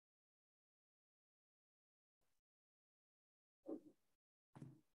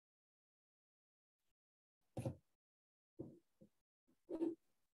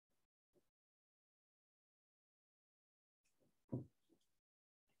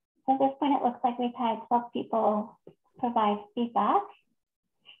 So at this point, it looks like we've had 12 people provide feedback.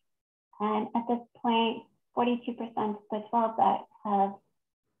 And at this point, 42% of the 12 that have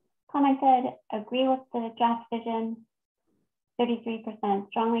commented agree with the draft vision, 33%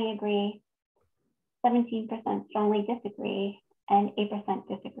 strongly agree, 17% strongly disagree, and 8%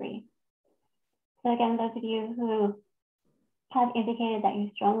 disagree. So again, those of you who have indicated that you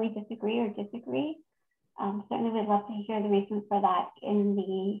strongly disagree or disagree, certainly we'd love to hear the reasons for that in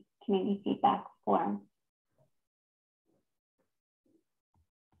the community feedback form.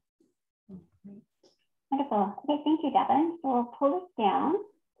 Wonderful. Okay, thank you, Devin. So we'll pull this down.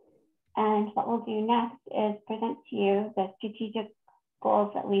 And what we'll do next is present to you the strategic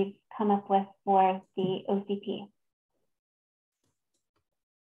goals that we've come up with for the OCP.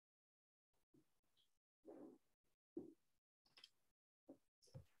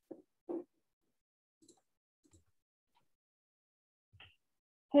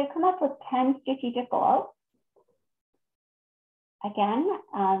 So we've come up with 10 strategic goals. Again,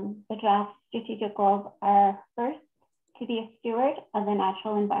 the draft strategic goals are first, to be a steward of the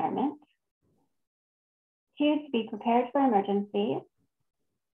natural environment. 2, to be prepared for emergencies.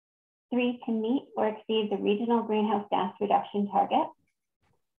 3, to meet or exceed the regional greenhouse gas reduction target.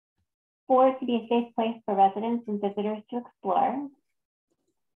 4, to be a safe place for residents and visitors to explore.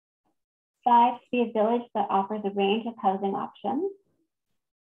 5, to be a village that offers a range of housing options.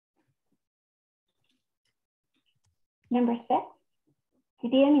 Number 6, to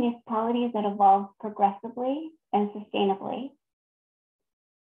be a municipality that evolves progressively and sustainably.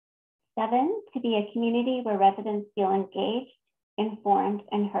 7, to be a community where residents feel engaged, informed,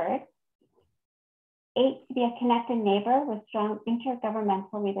 and heard. 8, to be a connected neighbor with strong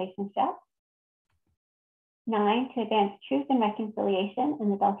intergovernmental relationships. 9, to advance truth and reconciliation in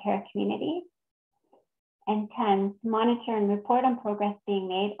the Belterra community. And 10, to monitor and report on progress being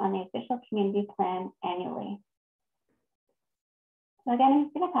made on the official community plan annually. So again, I'm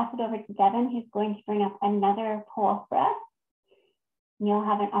just going to pass it over to Devin, who's going to bring up another poll for us. And you'll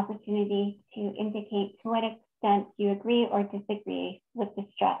have an opportunity to indicate to what extent you agree or disagree with the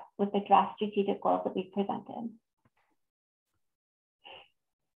draft strategic goals that we've presented.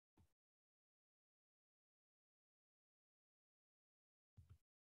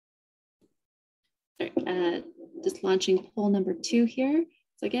 Just launching poll number 2 here.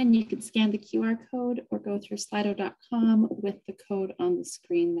 So again, you can scan the QR code or go through slido.com with the code on the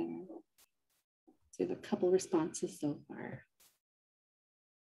screen there. So we have a couple responses so far.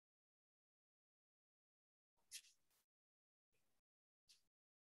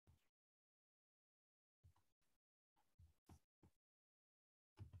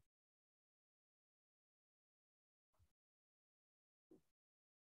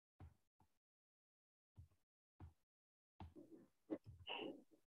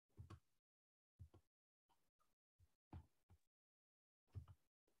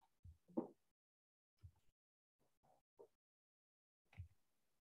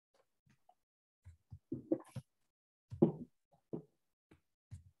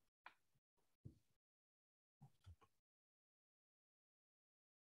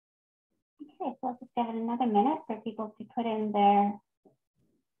 Okay, so let's just give it another minute for people to put in their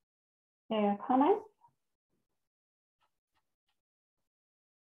comments.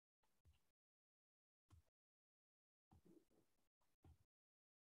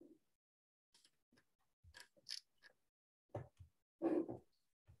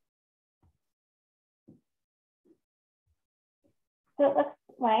 So it looks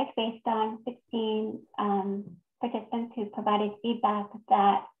like, based on 16 participants who provided feedback,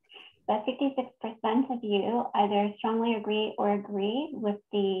 that 56% of you either strongly agree or agree with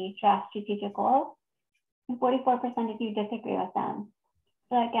the draft strategic goals, and 44% of you disagree with them.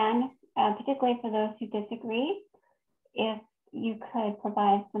 So again, particularly for those who disagree, if you could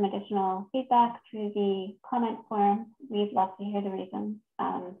provide some additional feedback through the comment form, we'd love to hear the reasons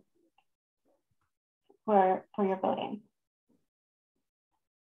for your voting.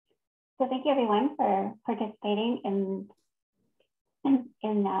 So thank you everyone for participating in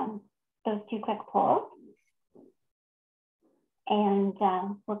those 2 quick polls. And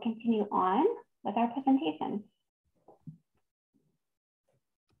we'll continue on with our presentation.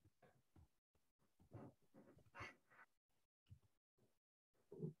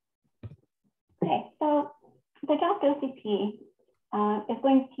 Okay, so the draft OCP is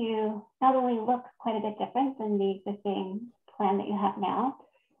going to not only look quite a bit different than the existing plan that you have now,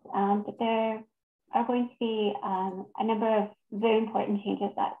 but there are going to be a number of very important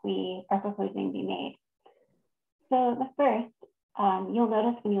changes that we are proposing be made. So the first you'll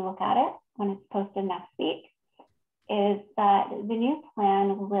notice when you look at it, when it's posted next week, is that the new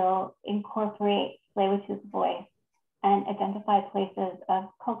plan will incorporate Tsleil-Waututh's voice and identify places of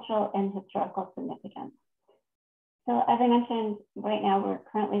cultural and historical significance. So as I mentioned, right now we're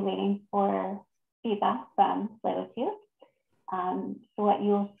currently waiting for feedback from Tsleil-Waututh. So what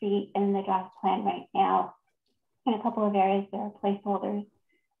you'll see in the draft plan right now, in a couple of areas, there are placeholders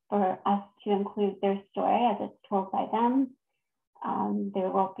for us to include their story as it's told by them. There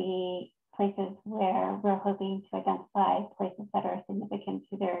will be places where we're hoping to identify places that are significant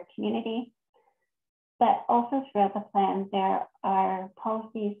to their community. But also throughout the plan, there are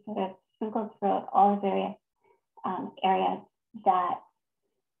policies sort of sprinkled throughout all the various areas that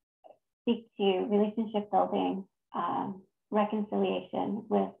speak to relationship building, reconciliation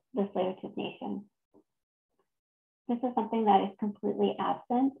with the Tsleil-Waututh Nation. This is something that is completely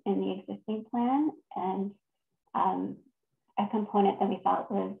absent in the existing plan, and a component that we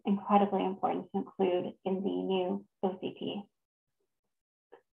thought was incredibly important to include in the new OCP.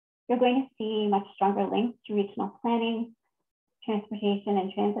 You're going to see much stronger links to regional planning, transportation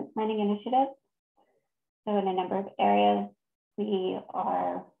and transit planning initiatives. So in a number of areas, we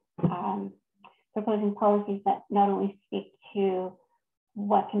are proposing policies that not only speak to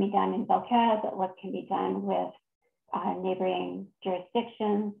what can be done in Belcarre, but what can be done with neighboring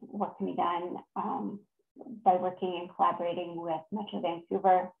jurisdictions, what can be done by working and collaborating with Metro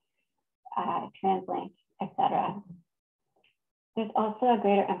Vancouver, TransLink, etc. There's also a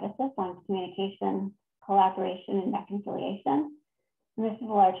greater emphasis on communication, collaboration, and reconciliation. And this is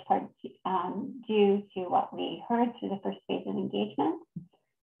a large part due to what we heard through the first phase of engagement.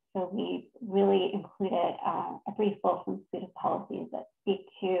 So we really included a pretty fulsome suite of policies that speak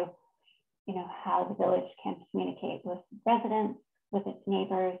to, how the village can communicate with residents, with its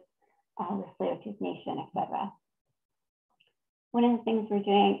neighbors, with Tsleil-Waututh Nation, etc. One of the things we're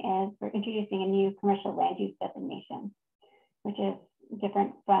doing is we're introducing a new commercial land use designation, which is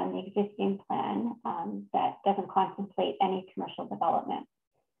different from the existing plan that doesn't contemplate any commercial development.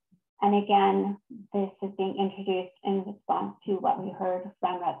 And again, this is being introduced in response to what we heard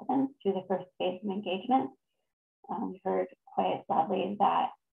from residents through the first phase of engagement. We heard quite loudly that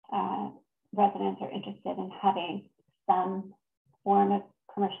residents are interested in having some form of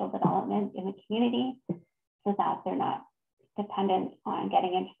commercial development in the community so that they're not dependent on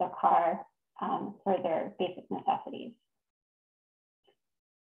getting into their car for their basic necessities.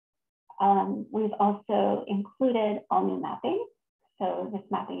 We've also included all new mapping. So this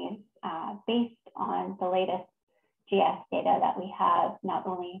mapping is based on the latest GS data that we have, not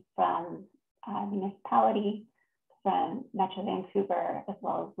only from municipality, from Metro Vancouver, as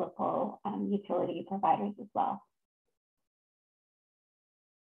well as local utility providers as well.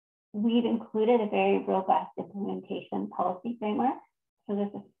 We've included a very robust implementation policy framework. So this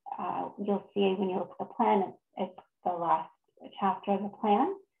is, you'll see when you look at the plan, it's the last chapter of the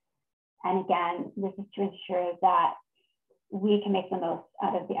plan. And again, this is to ensure that we can make the most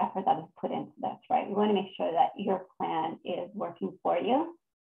out of the effort that is put into this, right? We want to make sure that your plan is working for you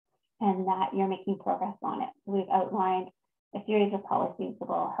and that you're making progress on it. So we've outlined a series of policies that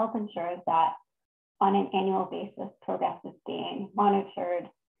will help ensure that on an annual basis, progress is being monitored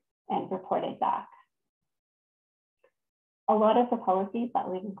and reported back. A lot of the policies that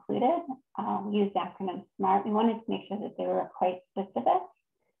we've included use the acronym SMART. We wanted to make sure that they were quite specific,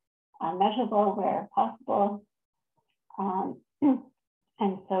 measurable where possible.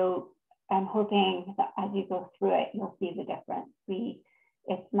 And so I'm hoping that as you go through it, you'll see the difference.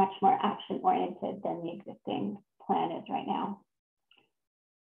 It's much more action-oriented than the existing plan is right now.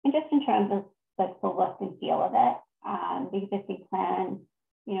 And just in terms of the look and feel of it, the existing plan,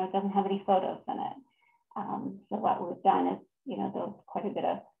 doesn't have any photos in it. So what we've done is, there's quite a bit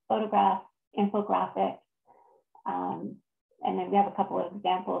of photographs, infographics, and then we have a couple of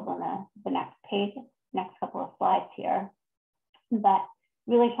examples on the next page, next couple of slides here, but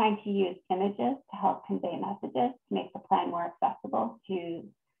really trying to use images to help convey messages to make the plan more accessible to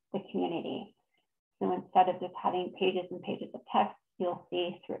the community. So instead of just having pages and pages of text, you'll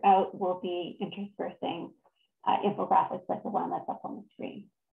see throughout we'll be interspersing infographics like the one that's up on the screen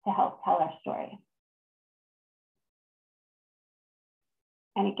to help tell our story.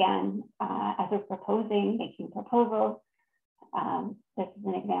 And again, as we're proposing, making proposals, this is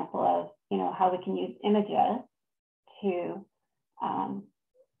an example of how we can use images to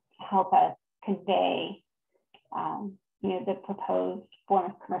help us convey the proposed form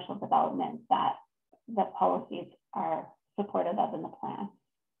of commercial development that the policies are supportive of in the plan.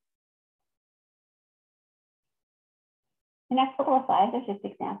 The next couple of slides are just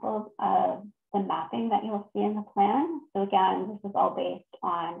examples of the mapping that you'll see in the plan. So again, this is all based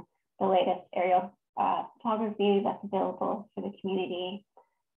on the latest aerial photography that's available for the community.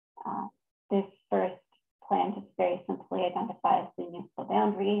 This first plan just very simply identifies the municipal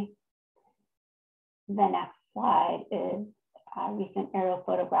boundary. The next slide is a recent aerial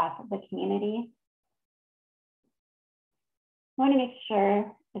photograph of the community. I want to make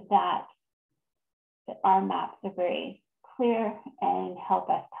sure that our maps are very clear and help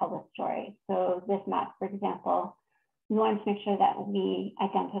us tell the story. So this map, for example, we wanted to make sure that we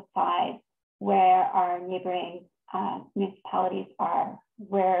identified where our neighboring municipalities are,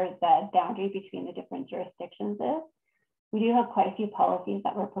 where the boundary between the different jurisdictions is. We do have quite a few policies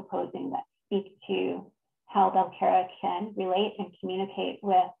that we're proposing that speak to how Belcarra can relate and communicate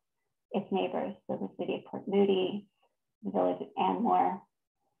with its neighbors. So the city of Port Moody, the village of Anmore,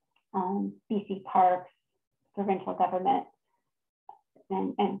 BC Parks, provincial government.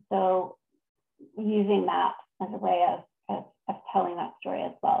 And so using maps as a way of telling that story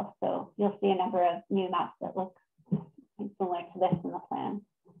as well. So you'll see a number of new maps that look similar to this in the plan.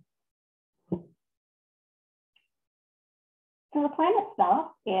 So the plan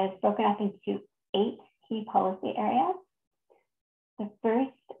itself is broken up into 8 key policy areas. The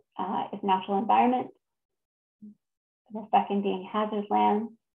first is natural environment. The second being hazard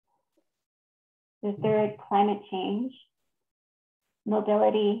lands. The third, climate change,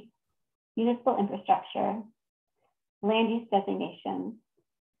 mobility, municipal infrastructure, land use designation,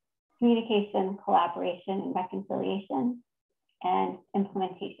 communication, collaboration, and reconciliation, and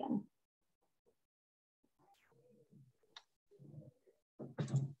implementation.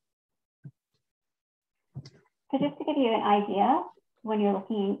 So just to give you an idea, when you're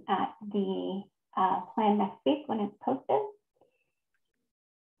looking at the plan next week when it's posted,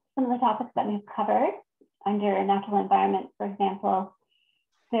 some of the topics that we've covered under natural environment, for example,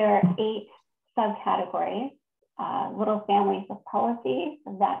 there are 8 subcategories, little families of policies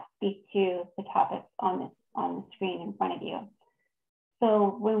that speak to the topics on the screen in front of you.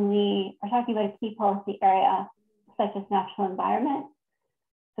 So when we are talking about a key policy area, such as natural environment,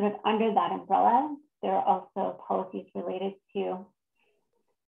 sort of under that umbrella, there are also policies related to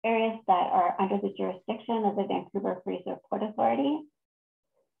areas that are under the jurisdiction of the Vancouver Fraser Port Authority,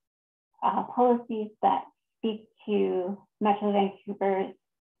 policies that speak to Metro Vancouver's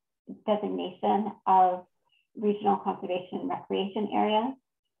designation of regional conservation and recreation areas.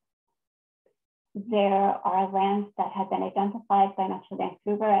 There are lands that have been identified by Metro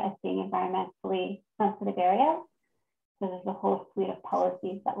Vancouver as being environmentally sensitive areas. So there's a whole suite of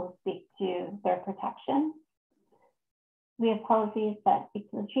policies that will speak to their protection. We have policies that speak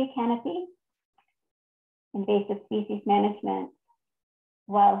to the tree canopy, invasive species management,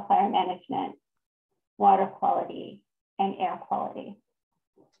 wildfire management, water quality, and air quality.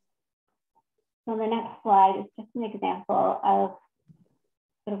 So the next slide is just an example of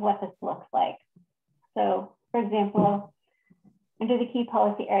sort of what this looks like. So for example, under the key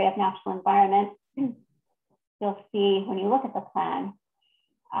policy area of natural environment, you'll see when you look at the plan,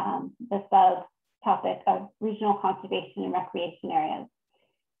 the subtopic of regional conservation and recreation areas.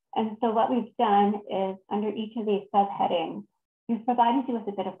 And so what we've done is under each of these subheadings, we've provided you with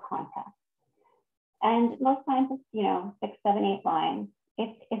a bit of context. And most times it's, 6, 7, 8 lines.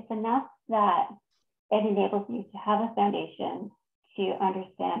 It's enough that it enables you to have a foundation to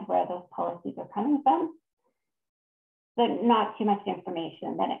understand where those policies are coming from, but not too much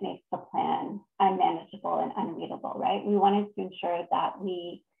information that it makes the plan unmanageable and unreadable, right? We wanted to ensure that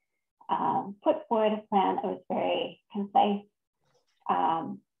we put forward a plan that was very concise,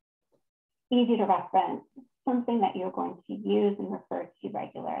 easy to reference, something that you're going to use and refer to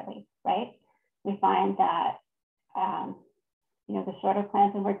regularly, right? We find that the shorter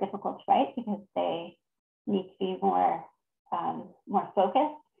plans are more difficult to write because they need to be more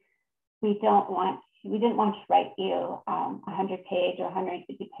focused. We didn't want to write you a 100-page or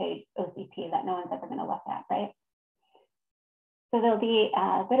 150-page OCP that no one's ever going to look at, right? So there'll be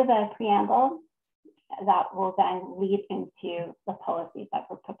a bit of a preamble that will then lead into the policies that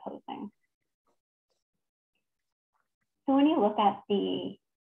we're proposing. So when you look at the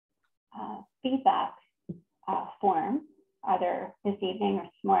feedback form, either this evening or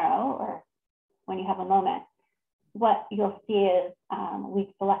tomorrow, or when you have a moment, what you'll see is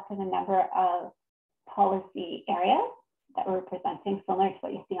we've selected a number of policy areas that we're presenting similar to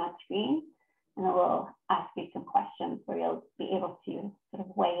what you see on screen. And then we'll ask you some questions where you'll be able to sort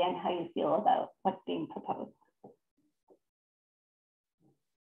of weigh in how you feel about what's being proposed.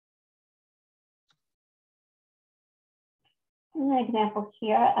 An example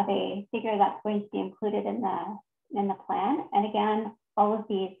here of a figure that's going to be included in the plan. And again, all of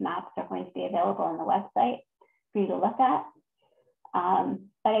these maps are going to be available on the website for you to look at.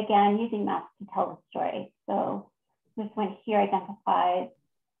 But again, using maps to tell the story. So this one here identifies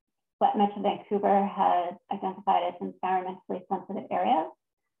what Metro Vancouver has identified as environmentally sensitive areas.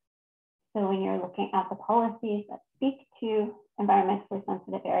 So when you're looking at the policies that speak to environmentally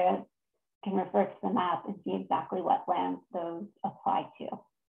sensitive areas, you can refer to the map and see exactly what lands those apply to.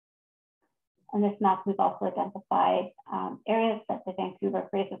 On this map, we've also identified areas that the Vancouver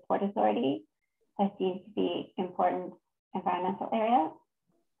Fraser Port Authority has deemed to be important environmental areas.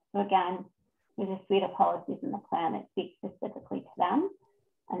 So again, there's a suite of policies in the plan that speak specifically to them.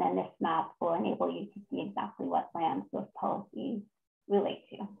 And then this map will enable you to see exactly what lands those policies relate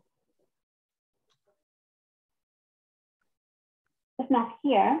to. This map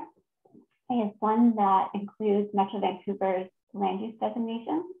here is one that includes Metro Vancouver's land use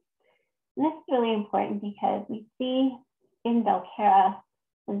designations. And this is really important because we see in Belcarra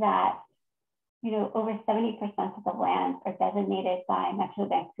that over 70% of the lands are designated by Metro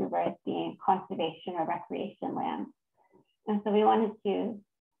Vancouver as being conservation or recreation lands. And so we wanted to,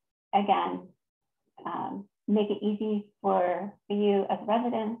 again, make it easy for you as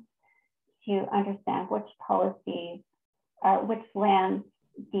residents to understand which policies, which lands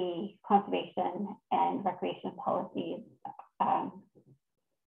the conservation and recreation policies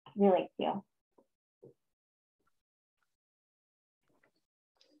relate to.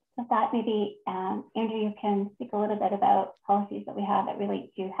 With that, maybe Andrew, you can speak a little bit about policies that we have that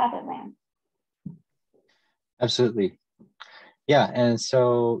relate to hazard lands. Absolutely. Yeah, and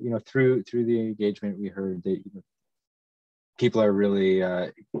so through the engagement, we heard that people are really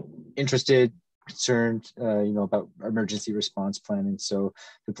interested, concerned, about emergency response planning. So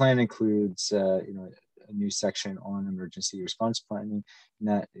the plan includes, a new section on emergency response planning, and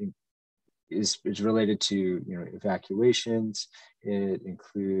that is related to evacuations. It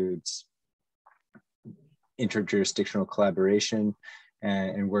includes interjurisdictional collaboration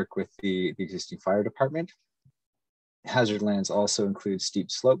and work with the existing fire department. Hazard lands also include steep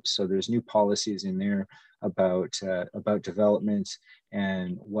slopes, so there's new policies in there about development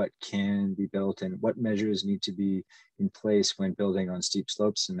and what can be built and what measures need to be in place when building on steep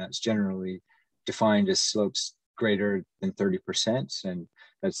slopes, and that's generally defined as slopes greater than 30%, and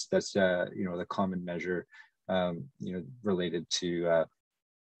that's the common measure related to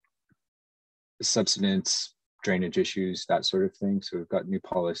subsidence, drainage issues, that sort of thing. So we've got new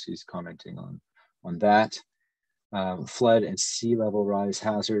policies commenting on that. Flood and sea level rise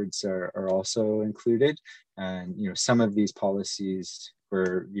hazards are also included, and some of these policies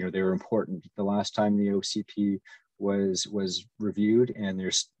were they were important the last time the OCP was reviewed, and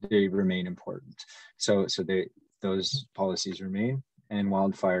they remain important. So those policies remain, and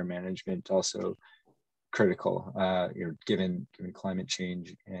wildfire management also critical. Given climate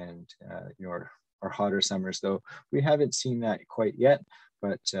change and our hotter summers, though we haven't seen that quite yet,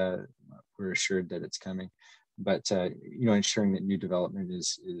 but we're assured that it's coming. But ensuring that new development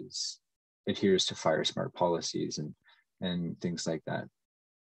is adheres to fire smart policies and things like that.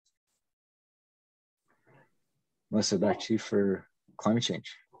 Melissa, back to you for climate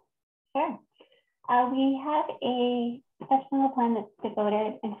change. Sure. We have a section of the plan that's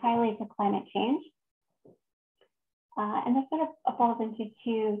devoted entirely to climate change. And this sort of falls into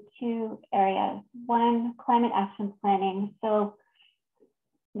two areas. One, climate action planning. So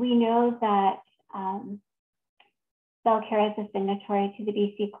we know that Belcarra is a signatory to the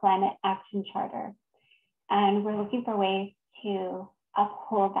BC Climate Action Charter, and we're looking for ways to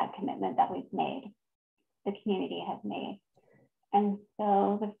uphold that commitment that we've made, the community has made. And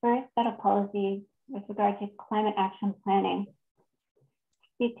so the first set of policies with regard to climate action planning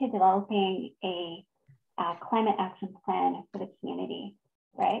speak to developing a climate action plan for the community,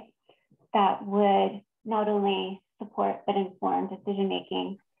 right? That would not only support but inform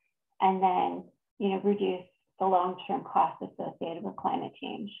decision-making, and then reduce the long-term costs associated with climate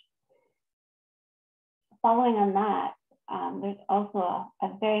change. Following on that, there's also a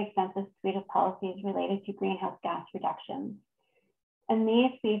very extensive suite of policies related to greenhouse gas reductions. And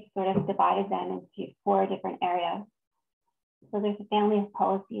these, we've sort of divided them into 4 different areas. So there's a family of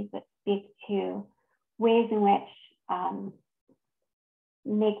policies that speak to ways in which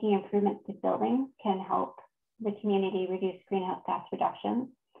making improvements to buildings can help the community reduce greenhouse gas reductions.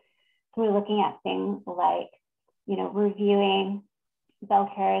 So we're looking at things like reviewing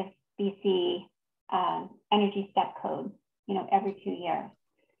Belcarra's BC energy step code, every 2 years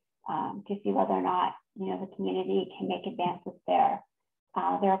to see whether or not, the community can make advances there.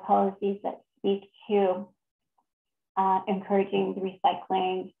 There are policies that speak to encouraging the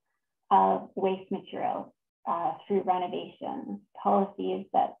recycling of waste materials. through renovations, policies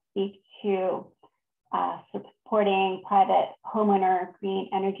that speak to supporting private homeowner green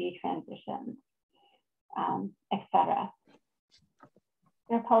energy transitions, etc.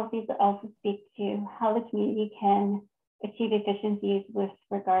 There are policies that also speak to how the community can achieve efficiencies with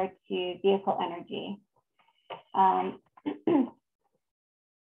regard to vehicle energy.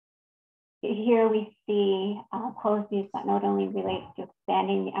 Here we see policies that not only relate to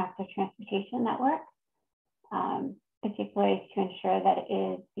expanding the active transportation network, particularly to ensure that it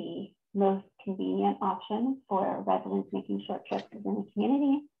is the most convenient option for residents making short trips within the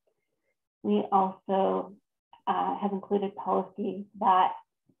community. We also have included policies that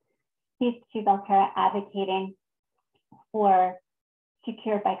speak to Belcarra advocating for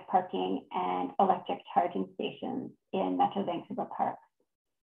secure bike parking and electric charging stations in Metro Vancouver Park.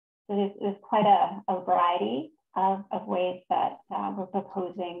 So there's quite a variety of ways that we're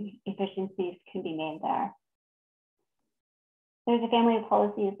proposing efficiencies can be made there. There's a family of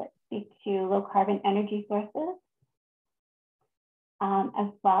policies that speak to low carbon energy sources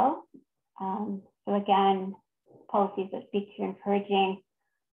as well. So again, policies that speak to encouraging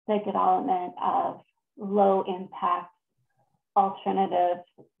the development of low impact alternative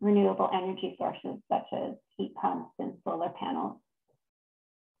renewable energy sources such as heat pumps and solar panels.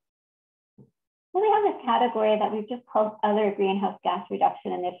 Then we have this category that we've just called other greenhouse gas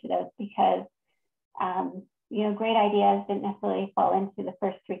reduction initiatives because you know, great ideas didn't necessarily fall into the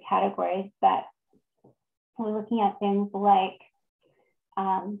first three categories, but we're looking at things like,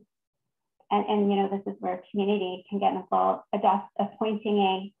 and you know, this is where community can get involved, appointing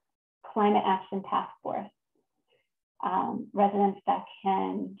a climate action task force. Residents that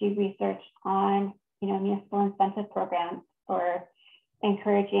can do research on, you know, municipal incentive programs for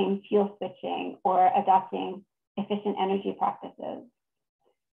encouraging fuel switching or adopting efficient energy practices.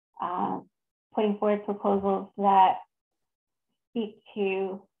 Putting forward proposals that speak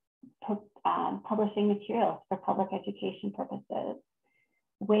to publishing materials for public education purposes,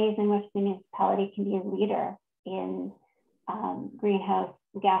 ways in which the municipality can be a leader in greenhouse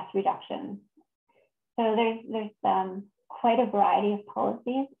gas reduction. So there's quite a variety of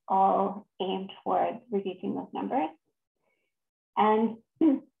policies all aimed towards reducing those numbers. And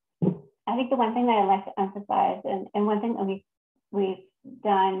I think the one thing that I'd like to emphasize, and one thing that we've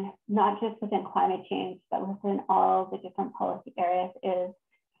done, not just within climate change, but within all the different policy areas is,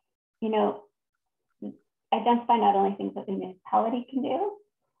 you know, identify not only things that the municipality can do,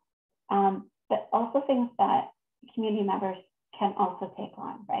 but also things that community members can also take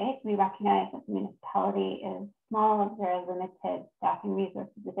on, right? We recognize that the municipality is small, there are limited staffing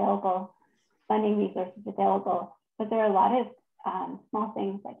resources available, funding resources available, but there are a lot of small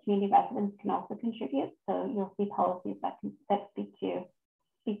things that community residents can also contribute. So you'll see policies that speak to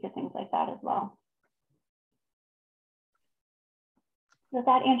things like that as well. With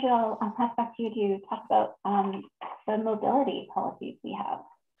that, Andrew, I'll pass back to you to talk about the mobility policies we have.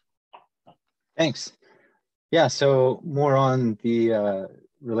 Thanks. Yeah, so more on the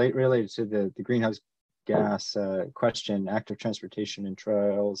related to the greenhouse gas question, active transportation and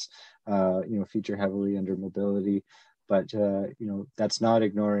trails, you know, feature heavily under mobility. But you know, that's not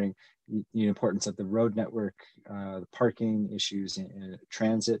ignoring the importance of the road network, the parking issues in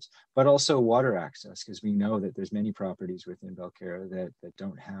transit, but also water access, because we know that there's many properties within Belcarra that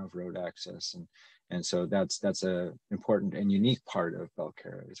don't have road access, and so that's a important and unique part of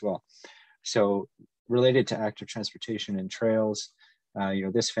Belcarra as well. So related to active transportation and trails, you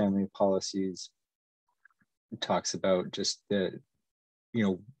know, this family of policies talks about just the, you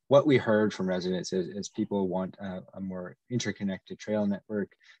know, what we heard from residents is people want a more interconnected trail network.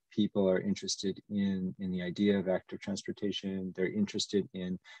 People are interested in the idea of active transportation. They're interested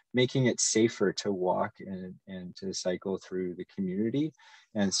in making it safer to walk and to cycle through the community.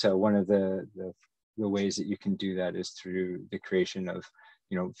 And so one of the ways that you can do that is through the creation of,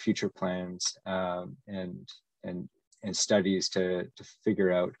 you know, future plans and studies to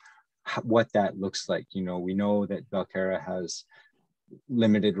figure out what that looks like. You know, we know that Belcarra has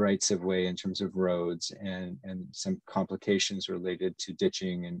limited rights of way in terms of roads and some complications related to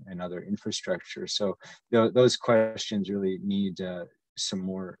ditching and other infrastructure. So those questions really need some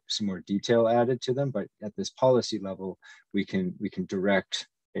more detail added to them. But at this policy level, we can direct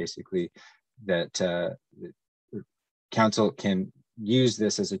basically that the council can use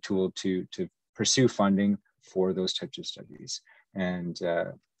this as a tool to pursue funding for those types of studies. And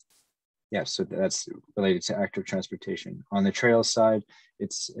yeah, so that's related to active transportation. On the trail side,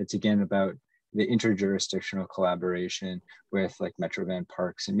 it's again about the interjurisdictional collaboration with like Metrovan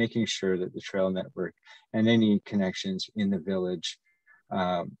Parks and making sure that the trail network and any connections in the village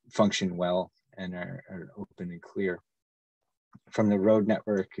function well. are open and clear. From the road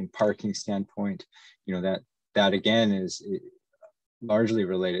network and parking standpoint, that again is largely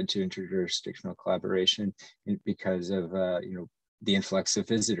related to interjurisdictional collaboration because of the influx of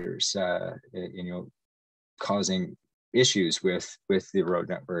visitors, causing issues with the road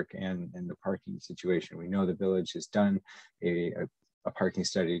network and the parking situation. We know the village has done a parking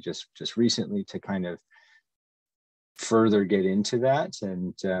study just recently to kind of further get into that,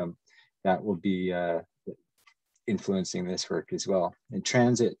 and that will be influencing this work as well. In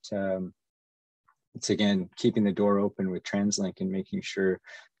transit, it's again keeping the door open with TransLink and making sure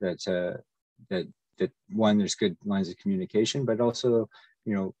that that one, there's good lines of communication, but also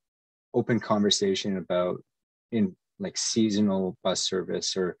open conversation about like seasonal bus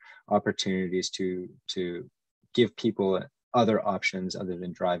service or opportunities to give people other options other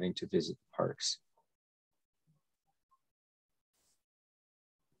than driving to visit parks.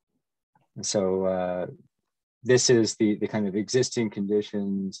 And so this is the kind of existing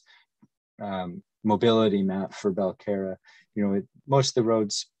conditions mobility map for Belcarra. Most of the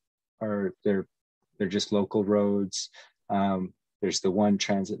roads they're just local roads. There's the one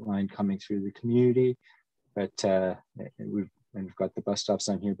transit line coming through the community, but we've got the bus stops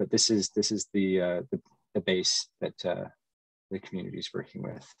on here. But this is the base that the community is working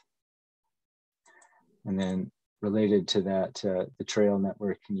with. And then related to that, the trail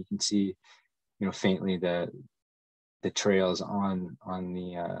network, and you can see, faintly the trails on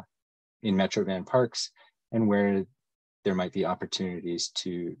the in Metrovan parks, and where there might be opportunities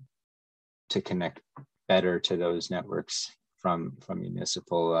to connect better to those networks from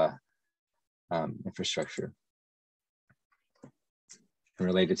municipal infrastructure. And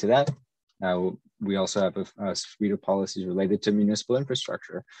related to that, we also have a suite of policies related to municipal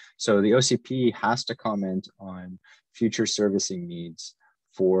infrastructure. So the OCP has to comment on future servicing needs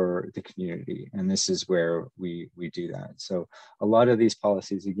for the community, and this is where we do that. So a lot of these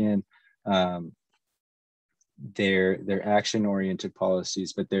policies, again, they're action-oriented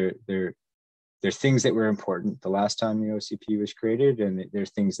policies, but they're things that were important the last time the OCP was created, and they're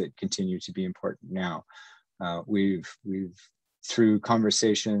things that continue to be important now. We've through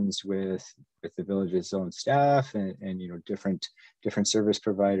conversations with the village's own staff and different service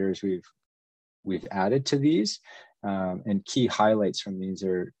providers, we've added to these, and key highlights from these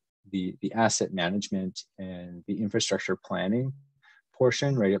are the asset management and the infrastructure planning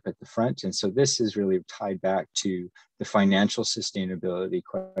portion right up at the front. And so this is really tied back to the financial sustainability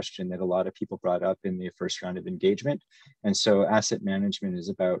question that a lot of people brought up in the first round of engagement. And so asset management is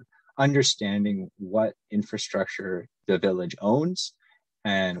about understanding what infrastructure the village owns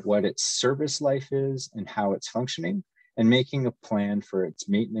and what its service life is and how it's functioning, and making a plan for its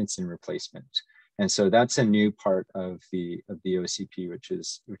maintenance and replacement. And so that's a new part of the OCP, which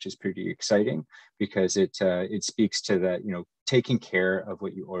is pretty exciting, because it speaks to that, taking care of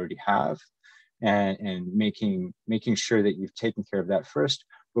what you already have, and making sure that you've taken care of that first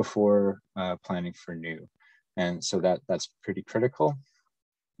before planning for new. And so that's pretty critical.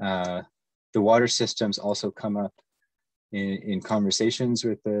 The water systems also come up in conversations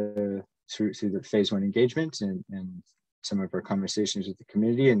with through the phase 1 engagement and some of our conversations with the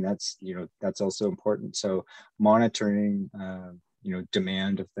community, and that's also important. So monitoring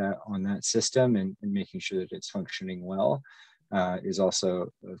demand of that on that system and making sure that it's functioning well is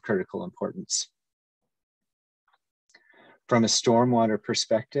also of critical importance. From a stormwater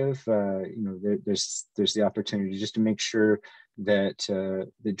perspective, there's the opportunity just to make sure that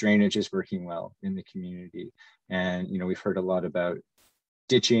the drainage is working well in the community. And we've heard a lot about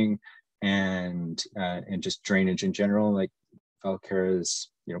ditching and just drainage in general. Like Belcarra is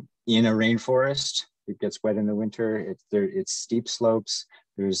in a rainforest. It gets wet in the winter. It's steep slopes.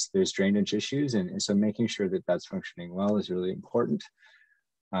 There's drainage issues, and so making sure that that's functioning well is really important.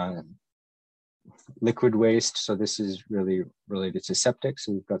 Liquid waste, so this is really related to septic.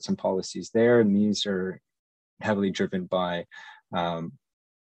 So we've got some policies there, and these are heavily driven by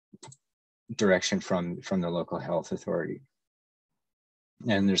direction from the local health authority.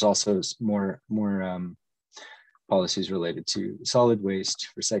 And there's also more policies related to solid waste,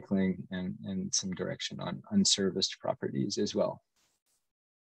 recycling, and some direction on unserviced properties as well.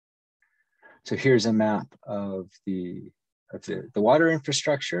 So here's a map of the water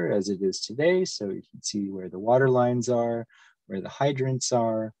infrastructure as it is today. So you can see where the water lines are, where the hydrants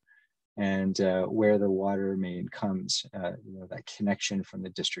are, and where the water main comes, that connection from the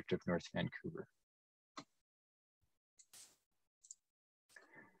District of North Vancouver.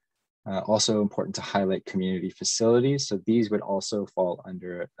 Also important to highlight community facilities. So these would also fall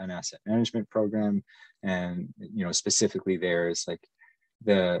under an asset management program. And specifically there is like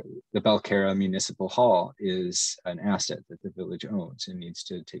the Belcarra Municipal Hall is an asset that the village owns and needs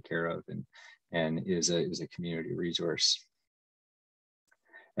to take care of, and is a community resource,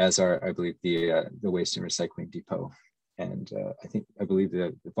 as are, I believe, the waste and recycling depot. And I believe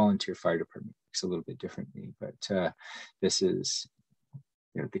the volunteer fire department works a little bit differently, but this is,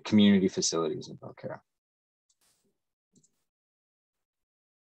 you know, the community facilities in Belcarra.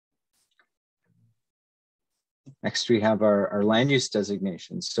 Next, we have our land use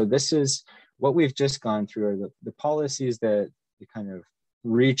designations. So this is what we've just gone through, are the policies that kind of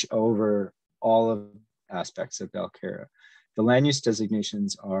reach over all of aspects of Belcarra. The land use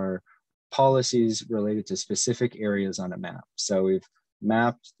designations are policies related to specific areas on a map. So we've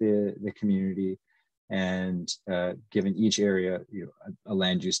mapped the community and given each area, you know, a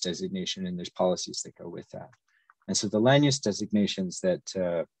land use designation, and there's policies that go with that. And so the land use designations that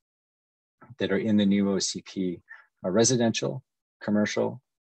are in the new OCP are residential, commercial,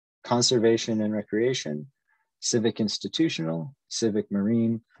 conservation and recreation, civic institutional, civic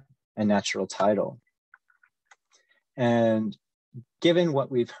marine, and natural tidal. And given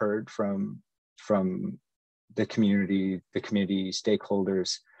what we've heard from the community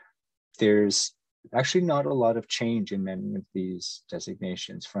stakeholders, there's actually not a lot of change in many of these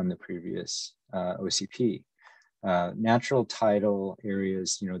designations from the previous OCP. Natural tidal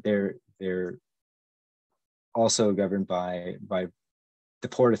areas, you know, they're also governed by the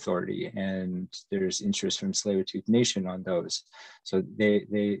Port Authority, and there's interest from Tsleil-Waututh Nation on those. So they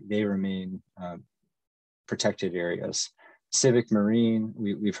remain protected areas. Civic marine,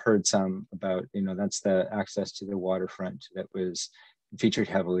 we've heard some about, you know, that's the access to the waterfront that was featured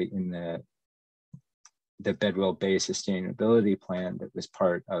heavily in the Bedwell Bay Sustainability Plan that was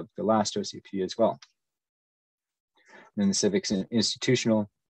part of the last OCP as well. And then the civics and institutional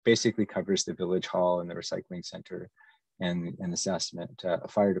basically covers the village hall and the recycling center and the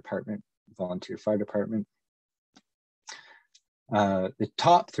Sassamet fire department, volunteer fire department. The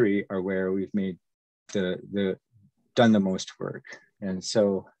top three are where we've made done the most work. And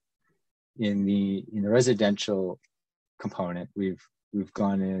so in the residential component, we've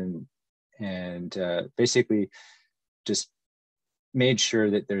gone in and basically just made sure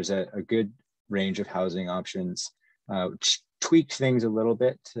that there's a good range of housing options, tweaked things a little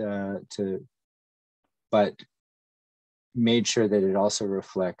bit but made sure that it also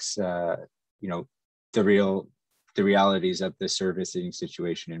reflects you know, the realities of the servicing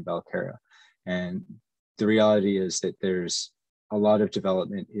situation in Belcarra. And the reality is that there's a lot of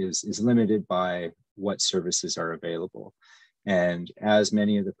development is limited by what services are available. And as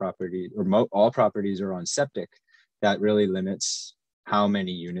many of the properties, or all properties, are on septic, that really limits how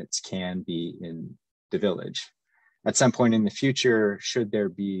many units can be in the village. At some point in the future, should there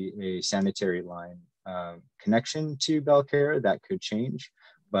be a sanitary line connection to Belcarra, that could change,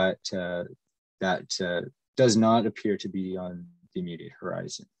 but that does not appear to be on the immediate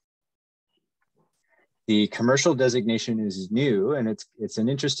horizon. The commercial designation is new, and it's an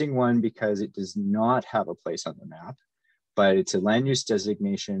interesting one because it does not have a place on the map, but it's a land use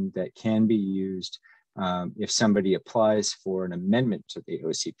designation that can be used if somebody applies for an amendment to the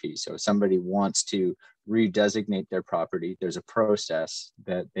OCP. So if somebody wants to redesignate their property, there's a process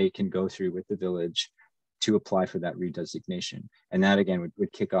that they can go through with the village to apply for that redesignation. And that again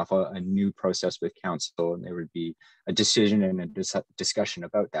would kick off a new process with council, and there would be a decision and a discussion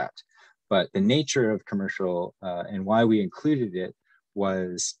about that. But the nature of commercial and why we included it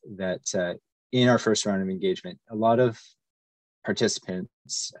was that in our first round of engagement, a lot of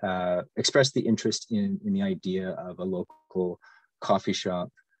participants expressed the interest in the idea of a local coffee shop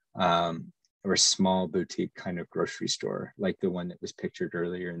or a small boutique kind of grocery store, like the one that was pictured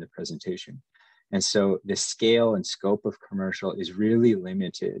earlier in the presentation. And so the scale and scope of commercial is really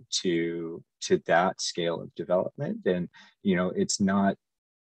limited to that scale of development. And, you know, it's not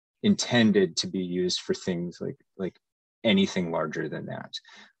intended to be used for things like anything larger than that.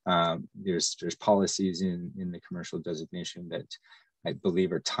 There's policies in the commercial designation that I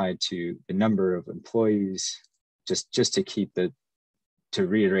believe are tied to the number of employees, just to keep to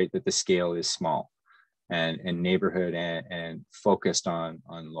reiterate that the scale is small and neighborhood and focused on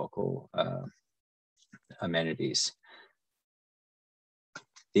local amenities.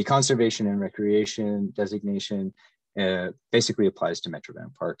 The conservation and recreation designation basically applies to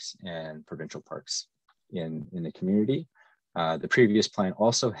Metrovan parks and provincial parks in the community. The previous plan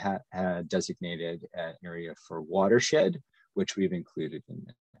also had designated an area for watershed, which we've included in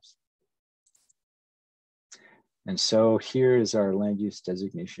this. And so here is our land use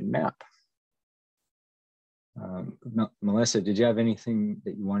designation map. Melissa, did you have anything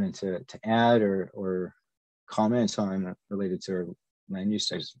that you wanted to add or comment on related to land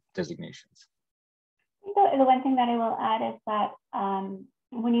use designations. The one thing that I will add is that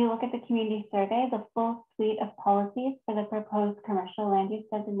when you look at the community survey, the full suite of policies for the proposed commercial land use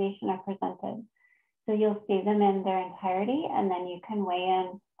designation are presented. So you'll see them in their entirety, and then you can weigh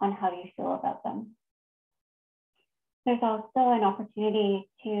in on how you feel about them. There's also an opportunity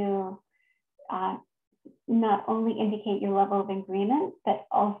to not only indicate your level of agreement, but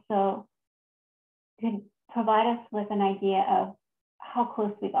also could provide us with an idea of how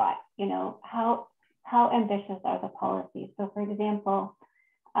close we got, you know, how ambitious are the policies. So for example,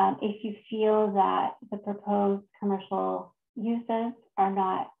 if you feel that the proposed commercial uses are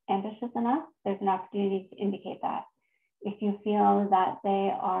not ambitious enough, there's an opportunity to indicate that. If you feel that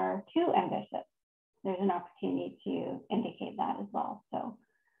they are too ambitious, there's an opportunity to indicate that as well. So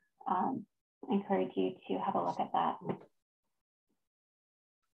I encourage you to have a look at that.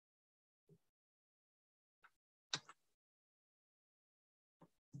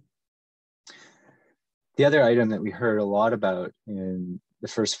 The other item that we heard a lot about in the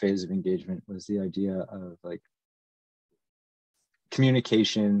first phase of engagement was the idea of like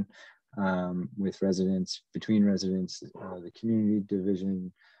communication with residents, between residents, the community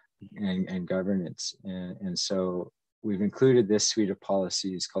division, and governance. And so we've included this suite of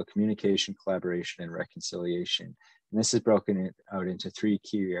policies called communication, collaboration, and reconciliation. And this is broken out into 3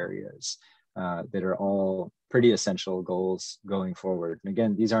 key areas that are all pretty essential goals going forward. And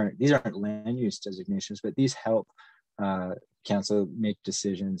again, these aren't land use designations, but these help council make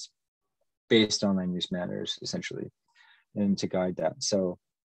decisions based on land use matters, essentially, and to guide that. So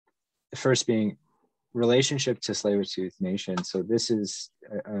the first being relationship to Tsleil-Waututh Nation. So this is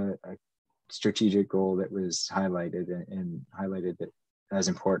a strategic goal that was highlighted and highlighted that as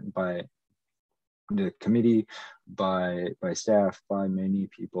important by the committee, by staff, by many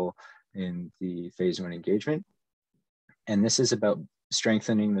people in the phase 1 engagement. And this is about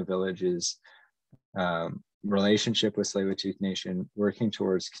strengthening the village's relationship with Tsleil-Waututh Nation, working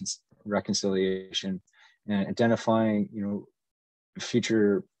towards reconciliation, and identifying, you know,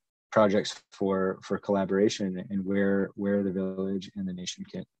 future projects for collaboration, and where the village and the nation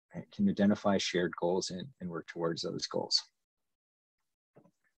can identify shared goals and work towards those goals.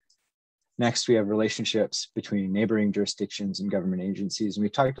 Next, we have relationships between neighboring jurisdictions and government agencies. And we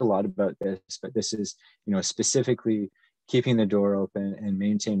talked a lot about this, but this is, you know, specifically keeping the door open and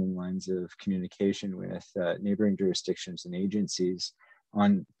maintaining lines of communication with neighboring jurisdictions and agencies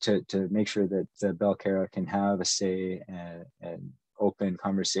to make sure that Belcarra can have a say and open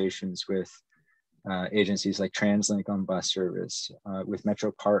conversations with agencies like TransLink on bus service, with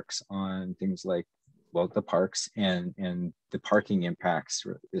Metro Parks on things like, well, the parks and the parking impacts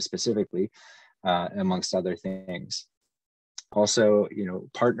specifically, amongst other things. Also, you know,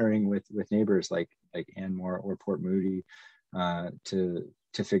 partnering with neighbors like Anmore or Port Moody to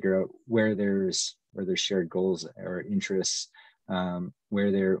figure out where there's shared goals or interests,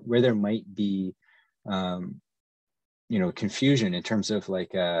 where there might be you know, confusion in terms of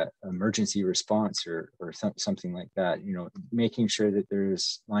like emergency response or something like that, you know, making sure that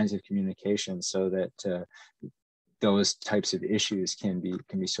there's lines of communication so that those types of issues can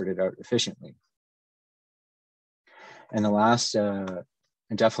be sorted out efficiently. And the last, and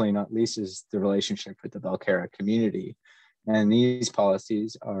definitely not least, is the relationship with the Belcarra community. And these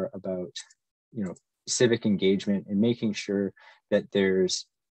policies are about, you know, civic engagement and making sure that there's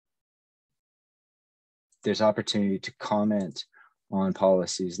opportunity to comment on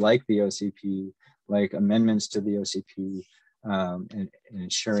policies like the OCP, like amendments to the OCP, and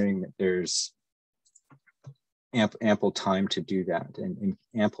ensuring that there's ample time to do that, and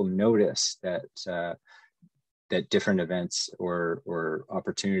ample notice that that different events or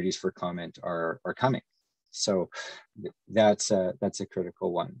opportunities for comment are coming. So that's a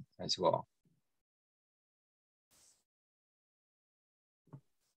critical one as well.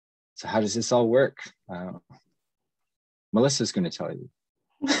 So how does this all work? Melissa's going to tell you.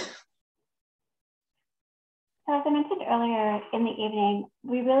 So as I mentioned earlier in the evening,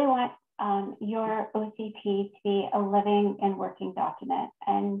 we really want your OCP to be a living and working document.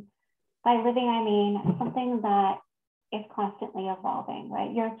 And by living, I mean something that is constantly evolving,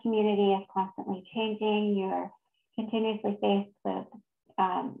 right? Your community is constantly changing. You're continuously faced with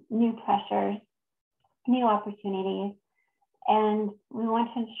new pressures, new opportunities. And we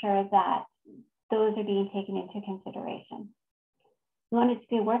want to ensure that those are being taken into consideration. We want it to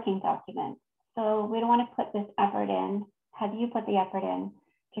be a working document. So we don't want to put this effort in, have you put the effort in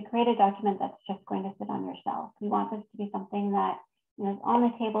to create a document that's just going to sit on your shelf. We want this to be something that, you know, is on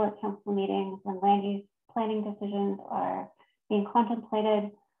the table at council meetings when land use planning decisions are being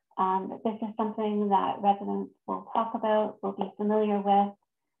contemplated. This is something that residents will talk about, will be familiar with,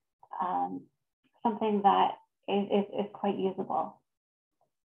 something that is quite usable.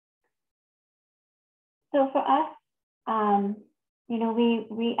 So for us, you know,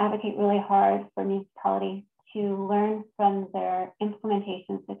 we advocate really hard for municipalities to learn from their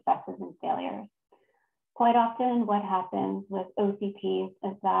implementation successes and failures. Quite often what happens with OCPs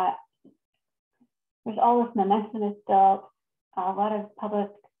is that there's all this momentum is built, a lot of public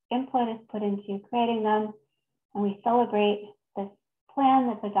input is put into creating them, and we celebrate this plan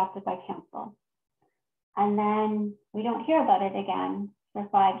that's adopted by council. And then we don't hear about it again for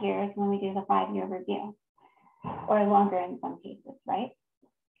 5 years when we do the 5-year review, or longer in some cases, right?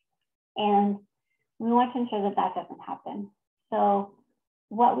 And we want to ensure that that doesn't happen. So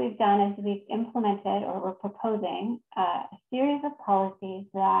what we've done is we've implemented, or we're proposing, a series of policies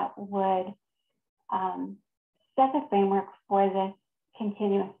that would set the framework for this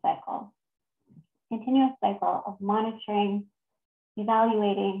continuous cycle of monitoring,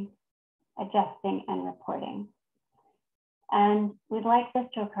 evaluating, adjusting, and reporting. And we'd like this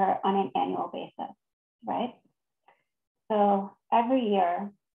to occur on an annual basis, right? So every year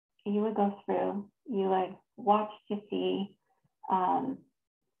you would go through, you would watch to see,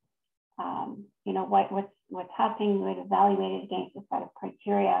 you know, what's happening. You would evaluate it against a set of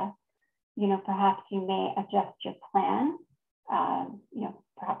criteria. You know, perhaps you may adjust your plan, you know,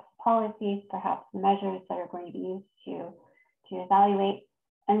 perhaps policies, perhaps measures that are going to be used to evaluate,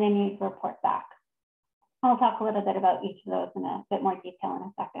 and then you report back. I'll talk a little bit about each of those in a bit more detail in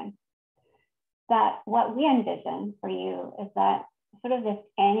a second. But what we envision for you is that sort of this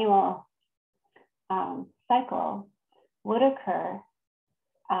annual cycle would occur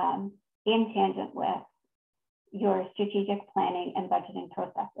in tangent with your strategic planning and budgeting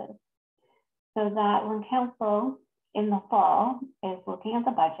processes. So that when council in the fall is looking at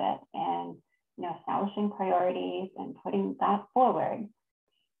the budget and, you know, establishing priorities and putting that forward,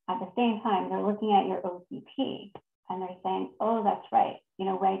 at the same time, they're looking at your OCP and they're saying, oh, that's right. You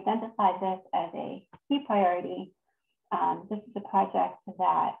know, we identified this as a key priority. This is a project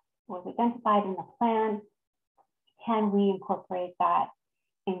that was identified in the plan. Can we incorporate that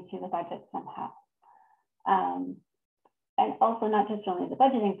into the budget somehow? And also not just only the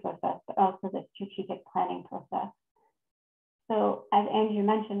budgeting process, but also the strategic planning process. So as Andrew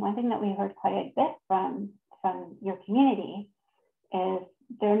mentioned, one thing that we heard quite a bit from your community is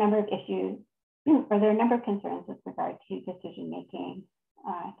there are a number of issues, or there are a number of concerns with regard to decision-making,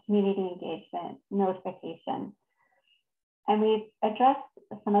 community engagement, notification. And we've addressed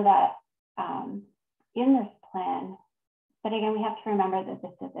some of that in this plan. But again, we have to remember that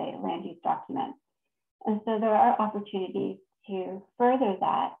this is a land use document. And so there are opportunities to further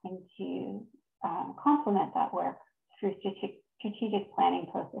that and to complement that work through strategic planning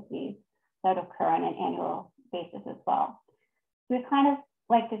processes that occur on an annual basis as well. We kind of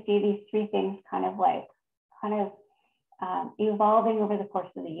like to see these three things kind of evolving over the course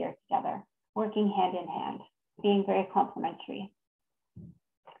of the year together, working hand in hand, being very complementary.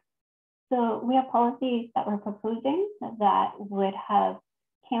 So we have policies that we're proposing that would have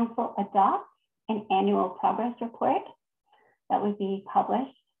council adopt an annual progress report that would be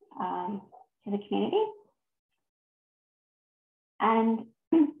published to the community. And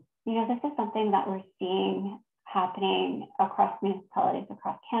you know, this is something that we're seeing happening across municipalities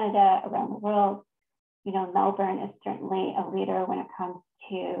across Canada, around the world. You know, Melbourne is certainly a leader when it comes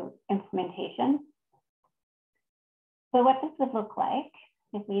to implementation. So what this would look like,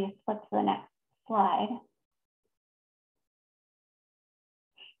 if we just flip to the next slide,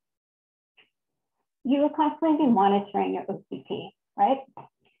 you will constantly be monitoring your OCP, right?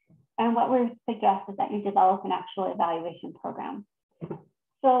 And what we suggest is that you develop an actual evaluation program.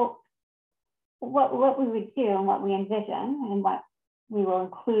 So what we would do and what we envision and what we will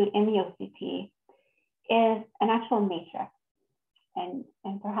include in the OCP is an actual matrix. And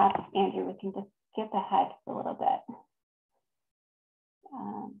perhaps, Andrew, we can just skip ahead a little bit.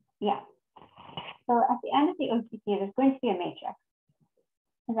 Yeah. So at the end of the OCP, there's going to be a matrix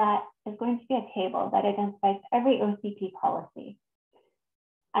that is going to be a table that identifies every OCP policy.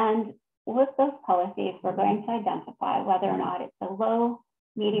 And with those policies, we're going to identify whether or not it's a low,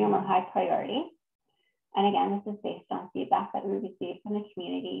 medium, or high priority. And again, this is based on feedback that we receive from the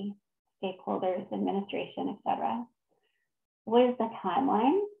community, stakeholders, administration, et cetera. What is the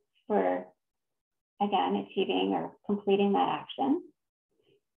timeline for, again, achieving or completing that action?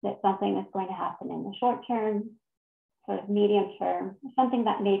 Is it something that's going to happen in the short term, sort of medium term, something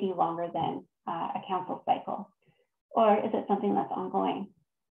that may be longer than a council cycle? Or is it something that's ongoing?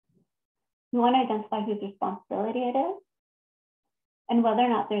 We want to identify whose responsibility it is. and whether or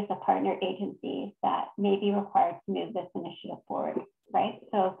not there's a partner agency that may be required to move this initiative forward, right?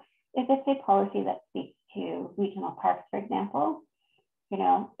 So if it's a policy that speaks to regional parks, for example, you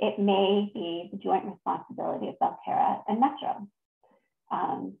know, it may be the joint responsibility of Belterra and Metro.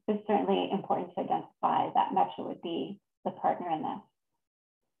 It's certainly important to identify that Metro would be the partner in this.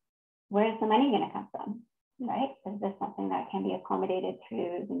 Where is the money going to come from, right? Is this something that can be accommodated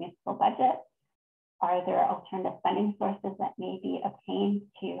through the municipal budget? Are there alternative funding sources that may be obtained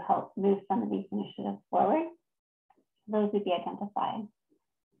to help move some of these initiatives forward? Those would be identified.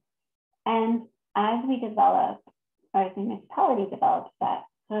 And as we develop, or as the municipality develops that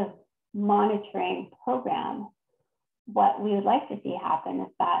sort of monitoring program, what we would like to see happen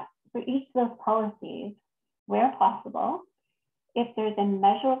is that for each of those policies, where possible, if there's a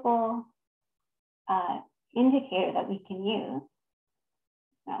measurable indicator that we can use,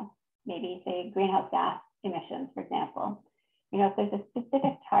 you know, maybe say greenhouse gas emissions, for example, you know, if there's a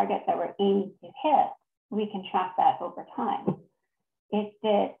specific target that we're aiming to hit, we can track that over time. If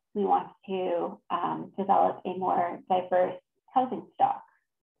we want to develop a more diverse housing stock,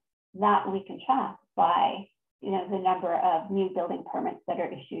 that we can track by, you know, the number of new building permits that are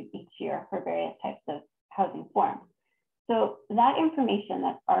issued each year for various types of housing forms. So that information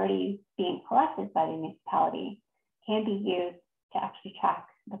that's already being collected by the municipality can be used to actually track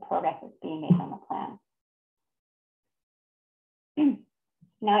the progress that's being made on the plan.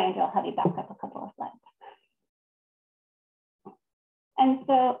 Now, Andrew, I'll have you back up a couple of slides. And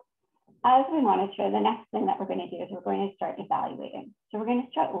so as we monitor, the next thing that we're going to do is we're going to start evaluating. So we're going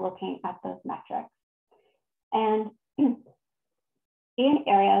to start looking at those metrics. And in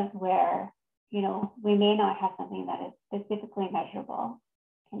areas where, you know, we may not have something that is specifically measurable,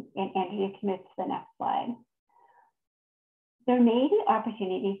 and Andrew, you can move to the next slide. There may be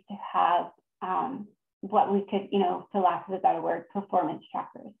opportunities to have what we could, you know, for lack of a better word, performance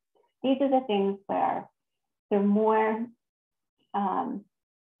trackers. These are the things where they're more,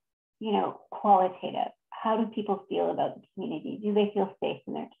 you know, qualitative. How do people feel about the community? Do they feel safe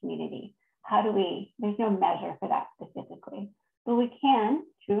in their community? How do we, there's no measure for that specifically, but we can,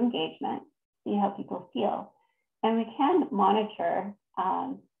 through engagement, see how people feel. And we can monitor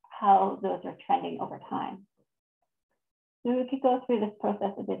how those are trending over time. So we could go through this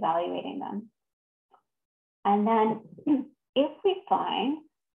process of evaluating them. And then if we find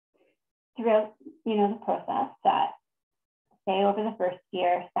throughout, you know, the process that, say, over the first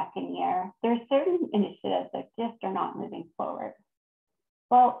year, second year, there are certain initiatives that just are not moving forward.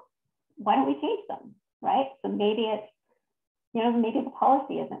 Well, why don't we change them, right? So maybe it's, you know, maybe the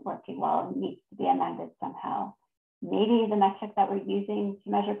policy isn't working well and needs to be amended somehow. Maybe the metric that we're using to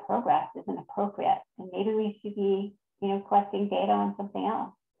measure progress isn't appropriate, and maybe we should be, you know, collecting data on something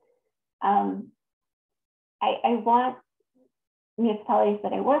else. I want municipalities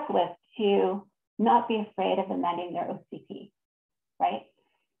that I work with to not be afraid of amending their OCP, right?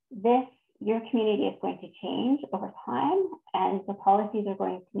 Your community is going to change over time, and the policies are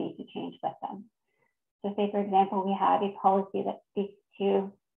going to need to change with them. So say, for example, we have a policy that speaks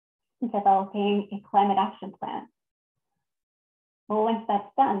to developing a climate action plan. Well, once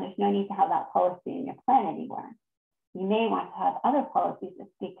that's done, there's no need to have that policy in your plan anymore. You may want to have other policies that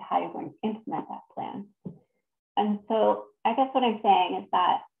speak to how you're going to implement that plan. And so I guess what I'm saying is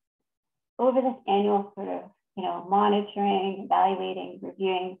that over this annual sort of, you know, monitoring, evaluating,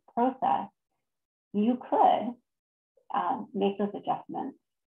 reviewing process, you could make those adjustments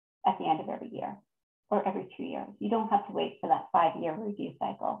at the end of every year or every 2 years. You don't have to wait for that 5-year review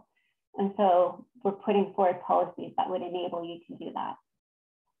cycle. And so we're putting forward policies that would enable you to do that.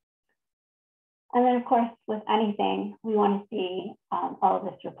 And then, of course, with anything, we want to see all of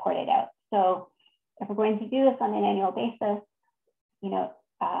this reported out. So if we're going to do this on an annual basis, you know,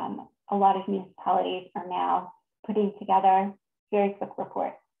 a lot of municipalities are now putting together very quick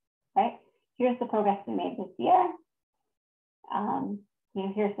reports, right? Here's the progress we made this year. You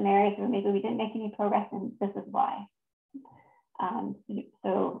know, here's some areas where maybe we didn't make any progress, and this is why.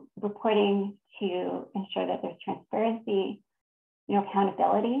 So reporting to ensure that there's transparency, you know,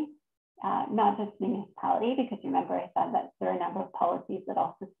 accountability, not just the municipality, because remember I said that there are a number of policies that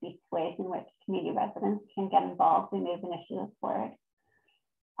also speak to ways in which community residents can get involved and move initiatives forward.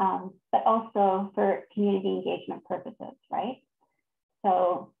 But also for community engagement purposes, right?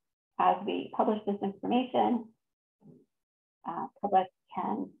 So as we publish this information, public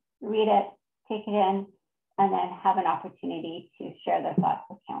can read it, take it in, and then have an opportunity to share their thoughts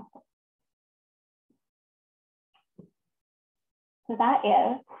with council. So that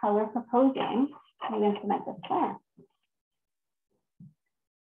is how we're proposing to implement this plan.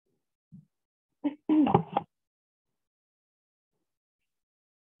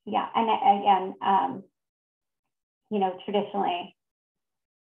 yeah, and again, you know, traditionally,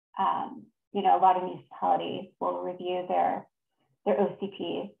 you know, a lot of municipalities will review their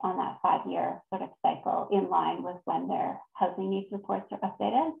OCPs on that 5-year sort of cycle in line with when their housing needs reports are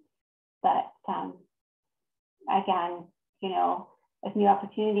updated. But again, you know, if new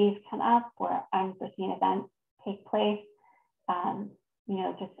opportunities come up or unforeseen events take place, you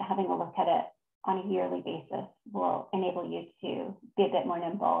know, just having a look at it on a yearly basis will enable you to be a bit more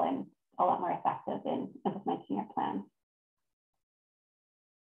nimble and a lot more effective in implementing your plan.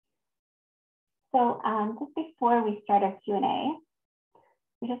 So just before we start our Q&A,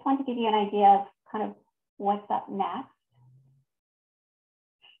 we just want to give you an idea of kind of what's up next.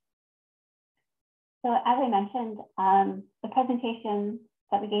 So as I mentioned, the presentation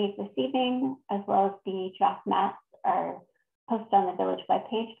that we gave this evening, as well as the draft maps, are posted on the village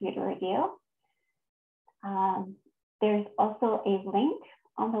webpage for you to review. There's also a link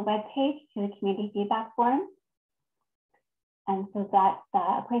on the webpage to the community feedback form. And so that's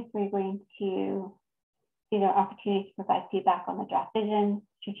a place where you're going to see the opportunity to provide feedback on the draft vision,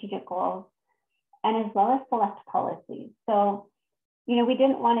 strategic goals, and as well as select policies. So, you know, we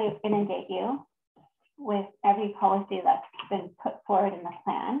didn't want to inundate you with every policy that's been put forward in the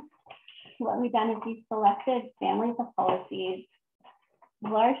plan. So what we've done is we've selected families of policies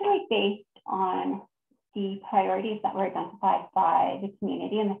largely based on the priorities that were identified by the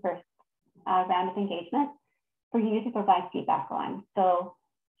community in the first round of engagement for you to provide feedback on. So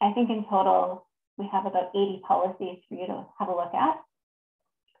I think in total, we have about 80 policies for you to have a look at.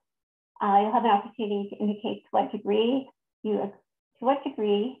 You'll have an opportunity to indicate to what degree do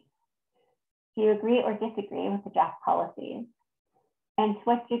you agree or disagree with the draft policies? And to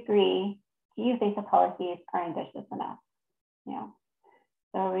what degree do you think the policies are ambitious enough? You know,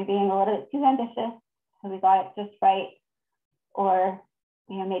 so are we being a little bit too ambitious? Have we got it just right? Or,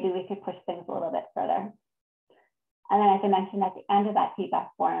 you know, maybe we could push things a little bit further. And then, as I mentioned, at the end of that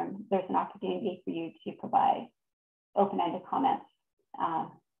feedback form, there's an opportunity for you to provide open-ended comments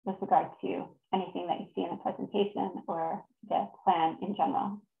with regard to anything that you see in the presentation or the plan in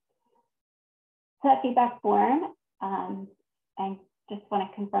general. So that feedback form, I just want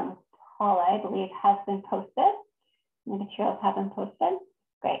to confirm with Paula, I believe has been posted. The materials have been posted.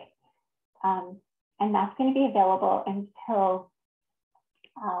 Great. And that's going to be available until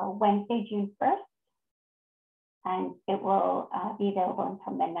Wednesday, June 1st. And it will be available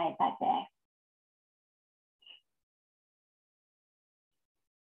until midnight that day.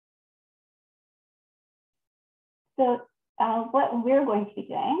 So what we're going to be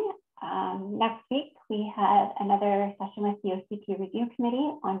doing, next week, we have another session with the OCP Review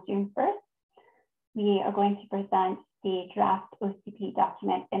Committee on June 1st. We are going to present the draft OCP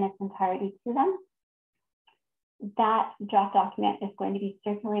document in its entirety to them. That draft document is going to be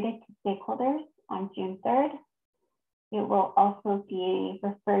circulated to stakeholders on June 3rd. It will also be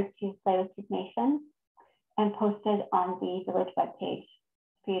referred to Tsleil-Waututh Nation and posted on the village webpage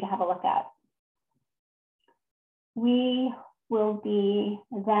for you to have a look at. We will be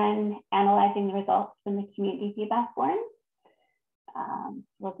then analyzing the results from the community feedback form.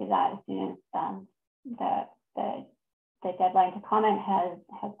 We'll do that as soon as the deadline to comment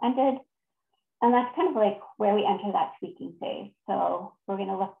has ended. And that's kind of like where we enter that tweaking phase. So we're going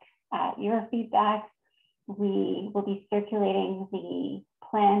to look at your feedback. We will be circulating the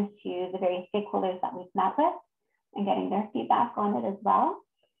plan to the various stakeholders that we've met with and getting their feedback on it as well.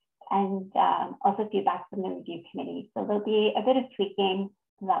 And also feedback from the review committee. So there'll be a bit of tweaking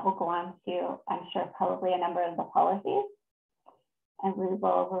that will go on to, I'm sure, probably a number of the policies. And we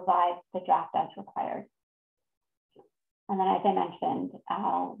will revise the draft as required. And then, as I mentioned,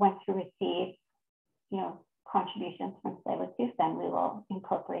 once we receive, you know, contributions from Tsleil-Waututh, then we will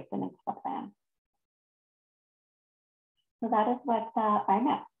incorporate them into the plan. So that is what our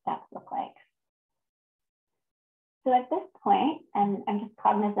next steps look like. So at this point, and I'm just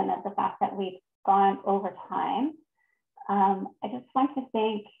cognizant of the fact that we've gone over time, I just want to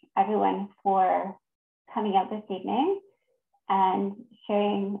thank everyone for coming out this evening and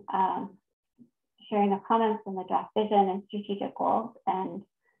sharing the comments on the draft vision and strategic goals, and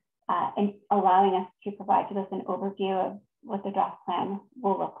allowing us to provide you with an overview of what the draft plan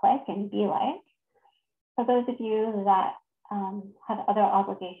will look like and be like. For those of you that have other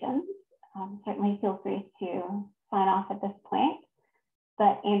obligations, certainly feel free to sign off at this point,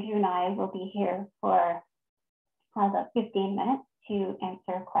 but Andrew and I will be here for about 15 minutes to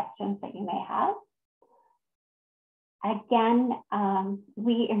answer questions that you may have. Again,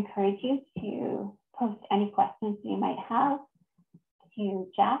 we encourage you to post any questions you might have to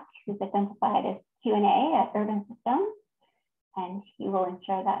Jack, who's identified as Q&A at Urban Systems, and he will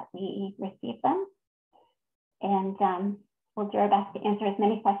ensure that we receive them. And we'll do our best to answer as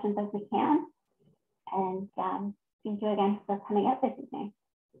many questions as we can. And thank you again for coming out this evening.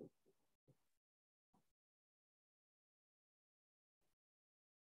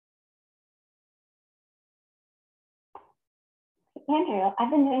 Andrew, I've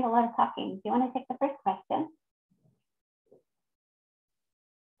been doing a lot of talking. Do you want to take the first question?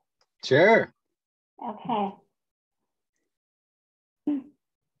 Sure. Okay. And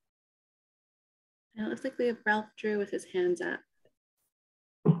it looks like we have Ralph Drew with his hands up.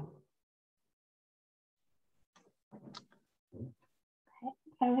 So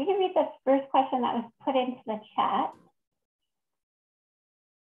we can read the first question that was put into the chat.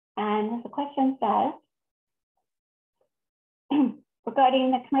 And the question says,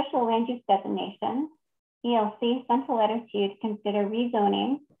 regarding the commercial land use designation, ELC sent a letter to you to consider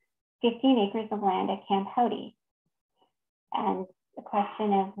rezoning 15 acres of land at Camp Howdy. And the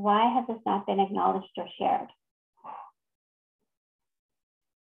question is, why has this not been acknowledged or shared?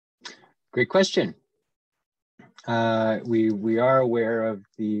 Great question. We are aware of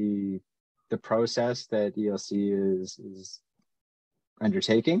the process that ELC is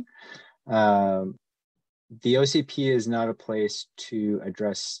undertaking. The OCP is not a place to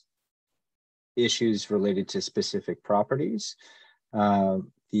address issues related to specific properties.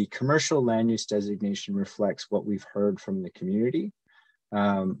 The commercial land use designation reflects what we've heard from the community.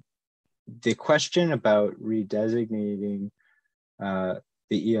 The question about redesignating the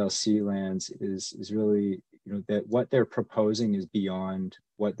ELC lands is really, that what they're proposing is beyond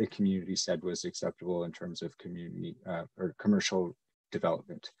what the community said was acceptable in terms of community or commercial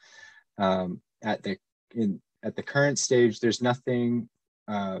development. At the current stage, there's nothing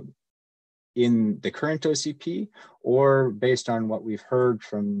in the current OCP or based on what we've heard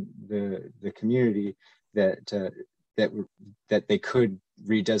from the community that they could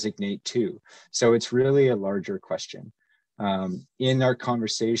redesignate to. So it's really a larger question. In our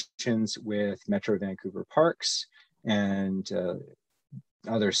conversations with Metro Vancouver Parks and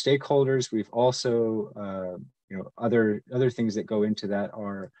other stakeholders, we've also, other things that go into that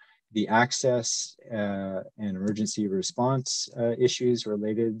are the access and emergency response issues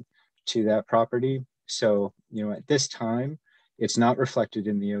related to that property. So, at this time, it's not reflected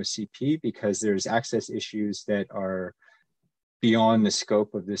in the OCP because there's access issues that are beyond the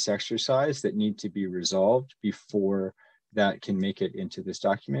scope of this exercise that need to be resolved before that can make it into this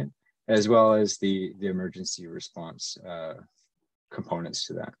document, as well as the emergency response components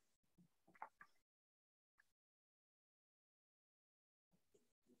to that.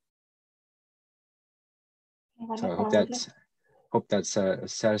 So I hope that's a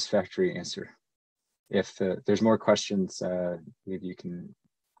satisfactory answer. If there's more questions, maybe you can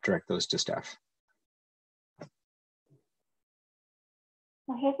direct those to staff.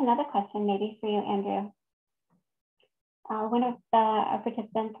 Well, here's another question maybe for you, Andrew. One of our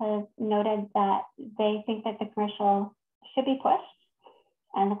participants has noted that they think that the commercial should be pushed.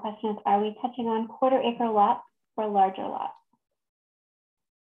 And the question is, are we touching on quarter-acre lots or larger lots?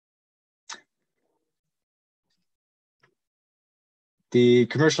 The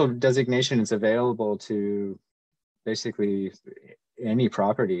commercial designation is available to basically any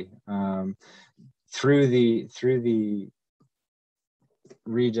property. Through the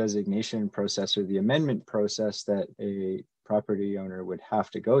redesignation process or the amendment process that a property owner would have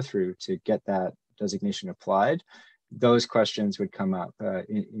to go through to get that designation applied, those questions would come up.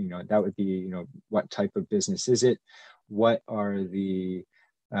 That would be, what type of business is it? What are the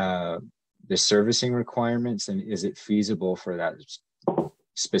servicing requirements, and is it feasible for that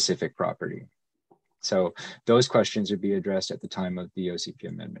specific property? So those questions would be addressed at the time of the OCP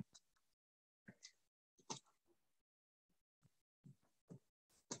amendment.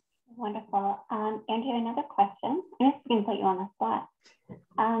 Wonderful. Andrew, another question. I'm just going to put you on the spot.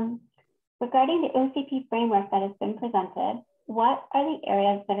 Regarding the OCP framework that has been presented, what are the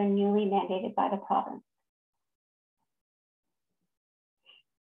areas that are newly mandated by the province?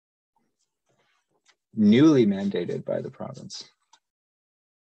 Newly mandated by the province.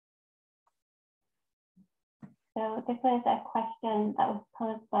 So this was a question that was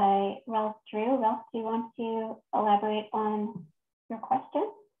posed by Ralph Drew. Ralph, do you want to elaborate on your question?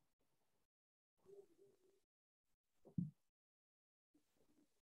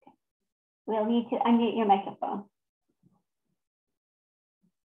 We'll need to unmute your microphone.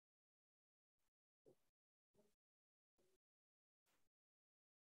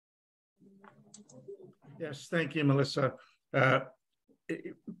 Yes, thank you, Melissa.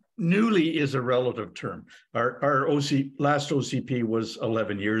 newly is a relative term. Our last OCP was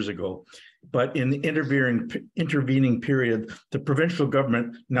 11 years ago, but in the intervening period, the provincial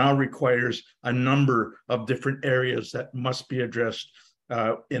government now requires a number of different areas that must be addressed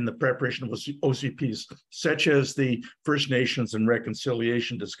in the preparation of OCPs, such as the First Nations and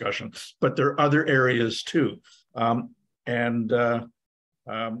reconciliation discussion, but there are other areas too.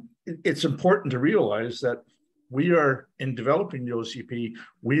 It's important to realize that we are, in developing the OCP,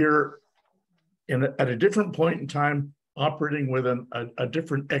 we are at a different point in time operating with a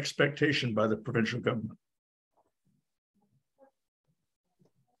different expectation by the provincial government.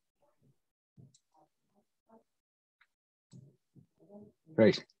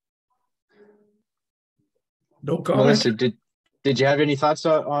 Great. No comment. Melissa, did you have any thoughts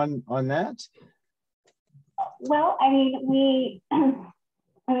on that? Well, I mean, we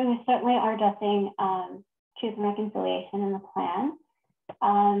certainly are addressing truth and reconciliation in the plan.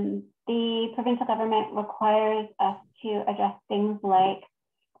 The provincial government requires us to address things like,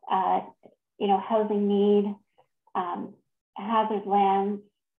 housing need, hazard lands,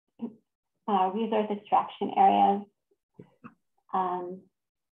 resource extraction areas.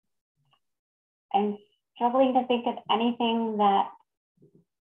 I'm struggling to think of anything that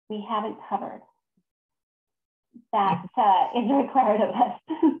we haven't covered that is required of us.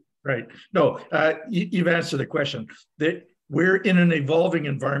 Right. No, you've answered the question. That we're in an evolving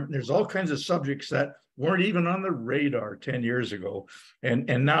environment. There's all kinds of subjects that weren't even on the radar 10 years ago.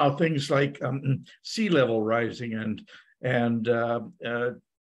 And now things like sea level rising and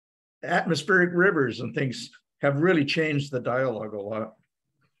atmospheric rivers and things have really changed the dialogue a lot.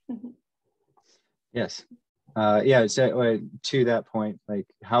 Yes. Yeah, so to that point, like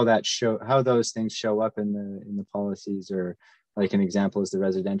how those things show up in the policies, or like an example is the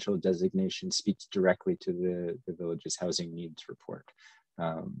residential designation speaks directly to the village's housing needs report.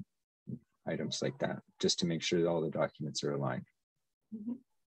 Items like that, just to make sure that all the documents are aligned.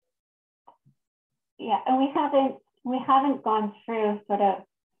 Yeah, and we haven't gone through sort of,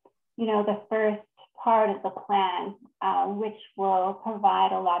 the first part of the plan, which will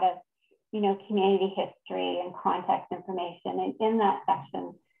provide a lot of, community history and context information. And in that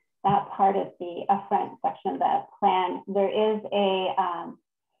section, that part of the upfront section of the plan, there is a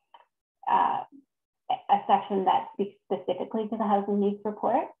section that speaks specifically to the housing needs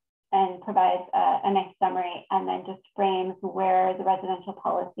report and provides a nice summary, and then just frames where the residential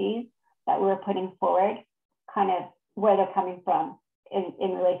policies that we're putting forward, kind of where they're coming from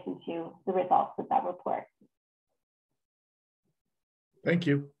in relation to the results of that report. Thank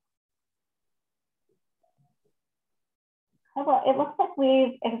you. Well, it looks like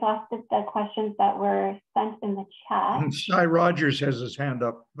we've exhausted the questions that were sent in the chat. And Cy Rogers has his hand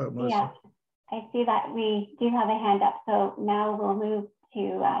up. Yeah, I see that we do have a hand up. So now we'll move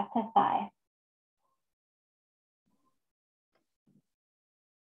to Cy.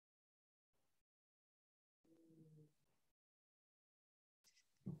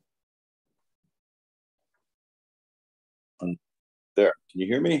 There, can you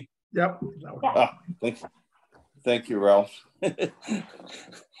hear me? Yep. Ah, thank you, Ralph.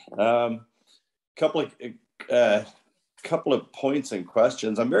 Couple of points and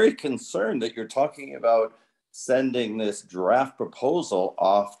questions. I'm very concerned that you're talking about sending this draft proposal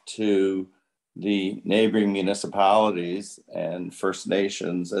off to the neighboring municipalities and First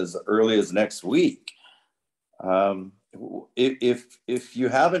Nations as early as next week. If you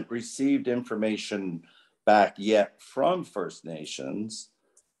haven't received information back yet from First Nations,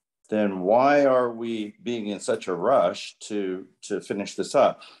 then why are we being in such a rush to finish this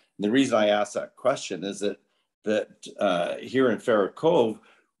up? And the reason I ask that question is that here in Farrah Cove,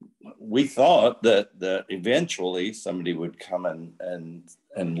 we thought that eventually somebody would come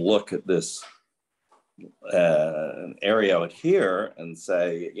and look at this area out here and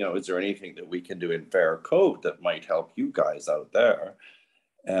say, is there anything that we can do in Farrah Cove that might help you guys out there?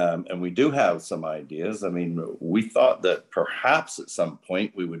 And we do have some ideas. I mean, we thought that perhaps at some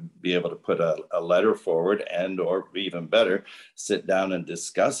point we would be able to put a letter forward or even better, sit down and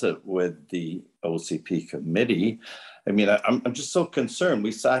discuss it with the OCP committee. I mean, I'm just so concerned.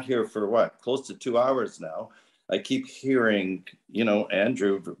 We sat here for close to 2 hours now. I keep hearing,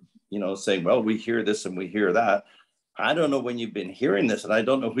 Andrew, saying, well, we hear this and we hear that. I don't know when you've been hearing this, and I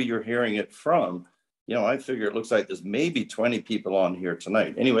don't know who you're hearing it from. I figure it looks like there's maybe 20 people on here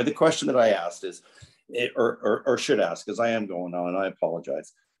tonight. Anyway, the question that I asked is, or should ask, because I am going on and I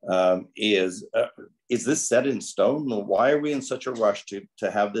apologize, is this set in stone? Why are we in such a rush to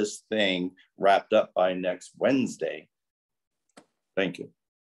have this thing wrapped up by next Wednesday? Thank you.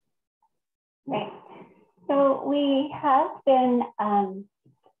 Right. So we have been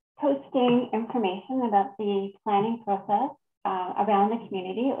collecting information about the planning process around the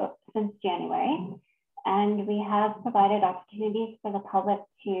community since January. And we have provided opportunities for the public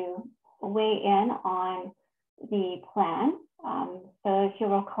to weigh in on the plan. So if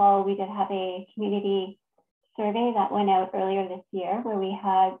you'll recall, we did have a community survey that went out earlier this year where we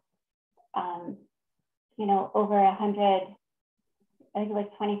had, over 100, I think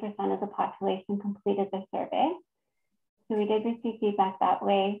like 20% of the population completed the survey. So we did receive feedback that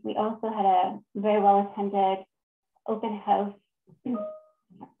way. We also had a very well attended open house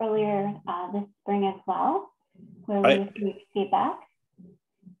earlier this spring as well, where we received feedback.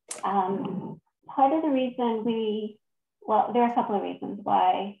 Part of the reason there are a couple of reasons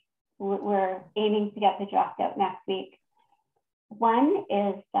why we're aiming to get the draft out next week. One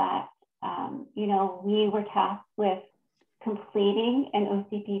is that, we were tasked with completing an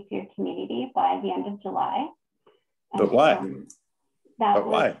OCP for your community by the end of July. But why? That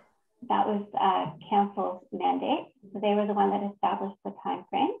was council's mandate. So they were the one that established the time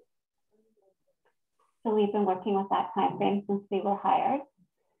frame. So we've been working with that time frame since we were hired.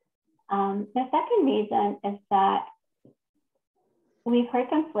 The second reason is that we've heard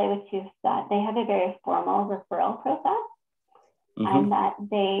from Tsleil-Waututh that they have a very formal referral process, and that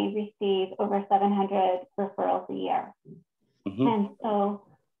they receive over 700 referrals a year. And so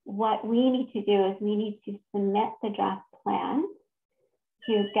what we need to do is we need to submit the draft plan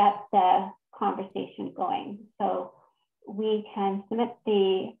to get the conversation going. So we can submit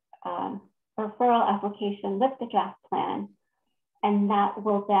the referral application with the draft plan, and that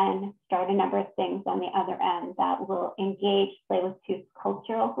will then start a number of things on the other end that will engage Tsleil-Waututh's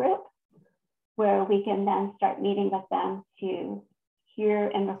cultural group, where we can then start meeting with them to hear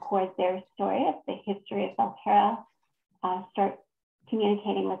and record their story of the history of Belcarra, start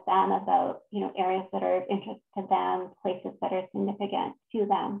communicating with them about areas that are of interest to them, places that are significant to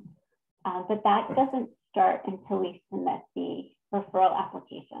them. But that doesn't start until we submit the referral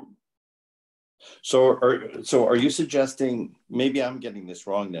application. So are you suggesting, maybe I'm getting this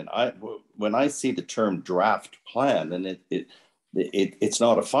wrong then, when I see the term draft plan, and it's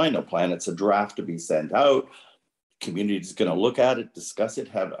not a final plan, it's a draft to be sent out, community is going to look at it, discuss it.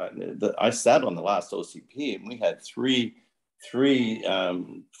 I sat on the last OCP and we had three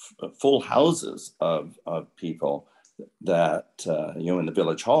full houses of people that in the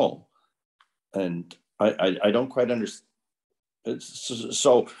village hall, and I don't quite understand.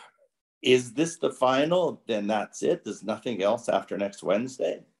 So is this the final? Then that's it. There's nothing else after next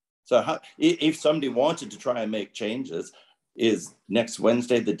Wednesday. So if somebody wanted to try and make changes, is next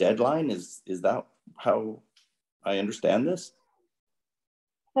Wednesday the deadline? Is that how I understand this?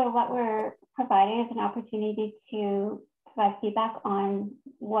 So what we're providing is an opportunity to provide feedback on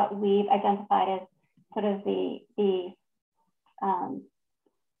what we've identified as sort of the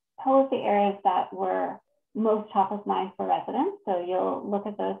policy areas that were most top of mind for residents. So you'll look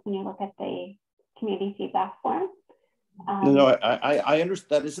at those when you look at the community feedback form. No, I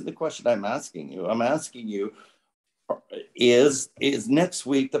understand. That isn't the question I'm asking you. I'm asking you, is next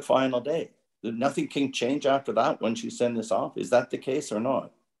week the final day? Nothing can change after that once you send this off. Is that the case or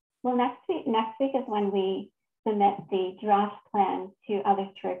not? Well, next week is when we submit the draft plan to others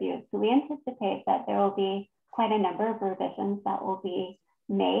to review. So we anticipate that there will be quite a number of revisions that will be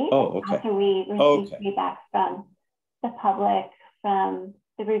made after we receive feedback from the public, from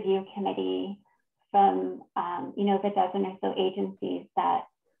the review committee, from the dozen or so agencies that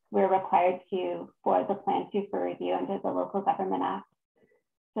we're required to for the plan to for review under the Local Government Act.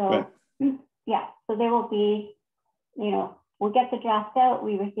 So yeah, so there will be, we'll get the draft out,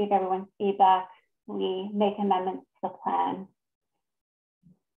 we receive everyone's feedback, we make amendments to the plan.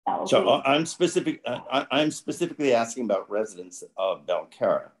 So I'm specifically asking about residents of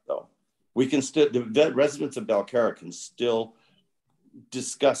Belcarra, though. The residents of Belcarra can still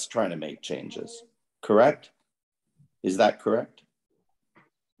discuss trying to make changes, correct? Is that correct?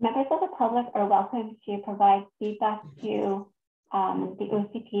 Members of the public are welcome to provide feedback to the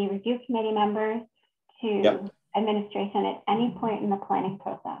OCP review committee members, to administration at any point in the planning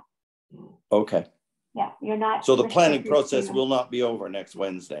process. Okay. Yeah, you're not. So the planning process will not be over next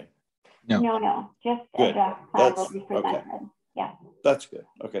Wednesday? No, just a draft plan will be presented. Okay. Yeah. That's good.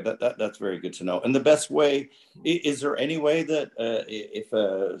 Okay, that's very good to know. And the best way, is there any way that if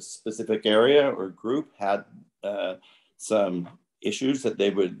a specific area or group had some issues that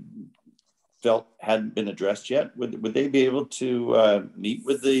they felt hadn't been addressed yet, would they be able to meet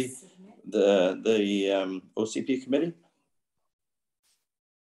with the OCP committee?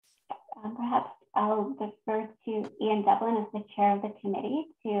 Perhaps I'll defer to Ian Devlin as the chair of the committee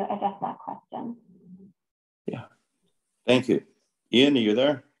to address that question. Yeah, thank you. Ian, are you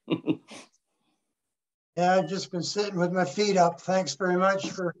there? Yeah, I've just been sitting with my feet up. Thanks very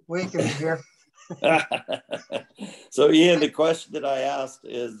much for waking me here. So Ian, the question that I asked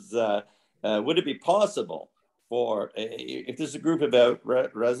is, would it be possible for if there's a group of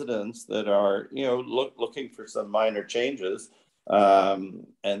residents that are, looking for some minor changes, and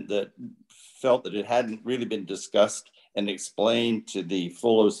that felt that it hadn't really been discussed and explained to the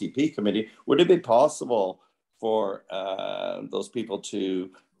full OCP committee, would it be possible for those people to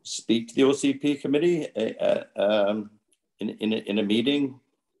speak to the OCP committee in a meeting?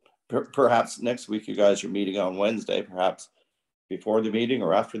 Perhaps next week, you guys are meeting on Wednesday, perhaps before the meeting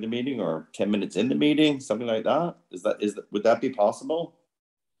or after the meeting or 10 minutes in the meeting, something like that. Would that be possible?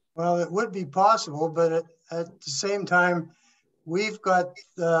 Well, it would be possible, but at the same time, we've got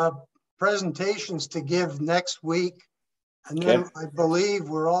presentations to give next week. And then I believe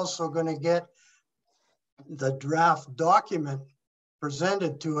we're also going to get the draft document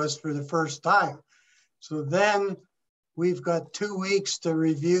presented to us for the first time. So then we've got 2 weeks to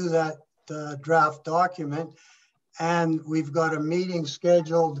review that draft document. And we've got a meeting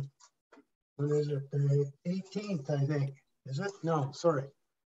scheduled, what is it, the 18th, I think. Is it? No, sorry,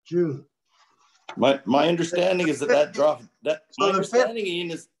 June. My understanding is that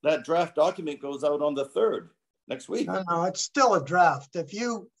Ian, is that draft document goes out on the 3rd next week. No, it's still a draft.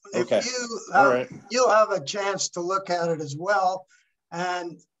 You'll have a chance to look at it as well,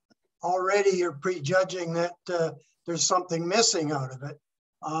 and already you're prejudging that there's something missing out of it.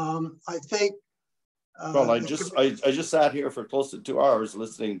 I think. Well, I just sat here for close to 2 hours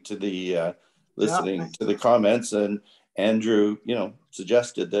listening to the comments, and Andrew,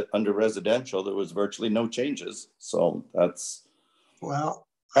 suggested that under residential there was virtually no changes. So that's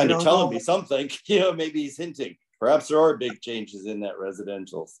kind of telling me something. Maybe he's hinting. Perhaps there are big changes in that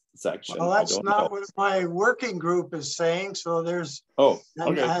residential section. Well, that's not what my working group is saying. So there's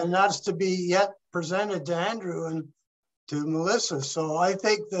and that's to be yet presented to Andrew and to Melissa. So I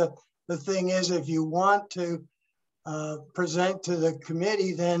think the thing is, if you want to present to the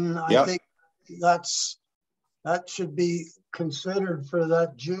committee, then I think that should be considered for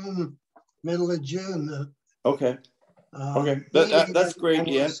that June, middle of June. That's great,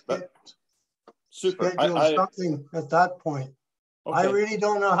 Ian. Super. Something at that point. I really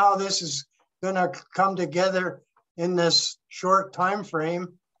don't know how this is going to come together in this short time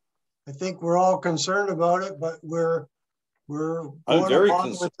frame. I think we're all concerned about it, but we're going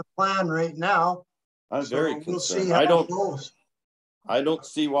along with the plan right now. I'm very concerned. We'll see how it goes. I don't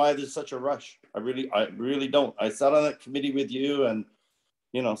see why there's such a rush. I really don't. I sat on that committee with you, and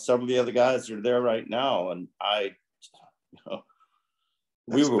several of the other guys are there right now, and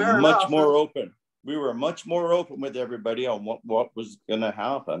we were much more open. We were much more open with everybody on what was going to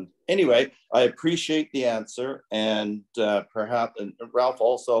happen. Anyway, I appreciate the answer, and perhaps, and Ralph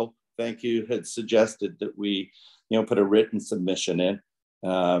also, thank you, had suggested that we, put a written submission in.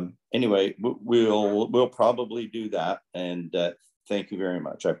 Anyway, we'll probably do that, and thank you very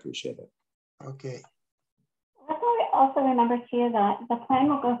much. I appreciate it. Okay. Also remember too that the plan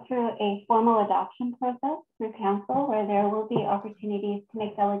will go through a formal adoption process through council, where there will be opportunities to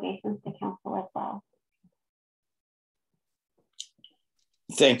make delegations to council as well.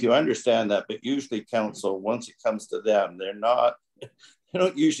 Thank you. I understand that, but usually council, once it comes to them, they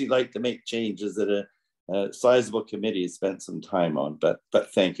don't usually like to make changes that a sizable committee has spent some time on. But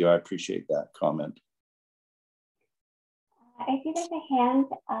thank you. I appreciate that comment. I see there's a hand.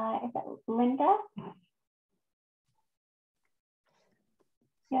 Is it Linda?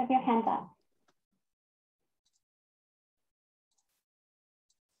 You have your hand up.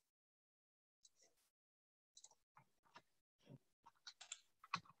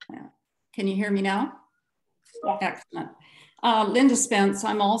 Can you hear me now? Yes. Excellent. Linda Spence,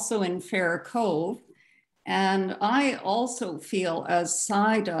 I'm also in Fair Cove. And I also feel, as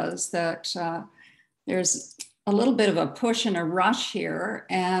Cy does, that there's a little bit of a push and a rush here.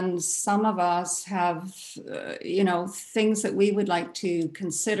 And some of us have, things that we would like to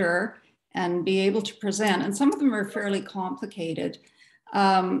consider and be able to present. And some of them are fairly complicated.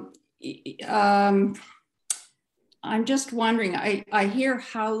 I'm just wondering, I hear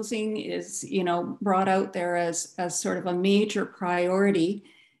housing is, brought out there as sort of a major priority.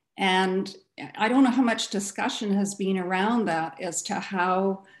 And I don't know how much discussion has been around that as to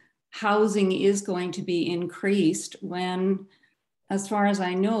how housing is going to be increased when, as far as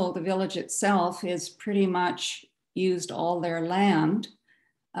I know, the village itself is pretty much used all their land.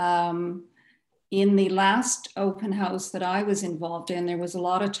 In the last open house that I was involved in, there was a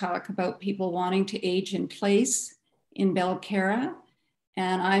lot of talk about people wanting to age in place in Belcarra.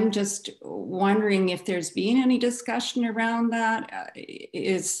 And I'm just wondering if there's been any discussion around that.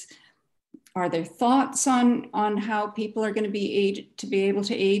 are there thoughts on how people are going to be able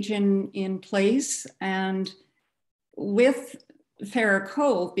to age in place? And with Farrer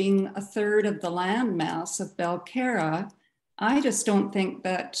Cove being a third of the land mass of Belcarra, I just don't think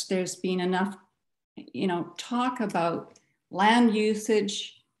that there's been enough, talk about land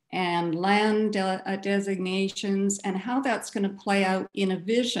usage and land designations and how that's going to play out in a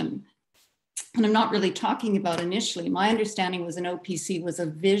vision. And I'm not really talking about initially. My understanding was an OPC was a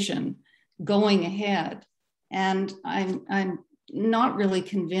vision going ahead. And I'm not really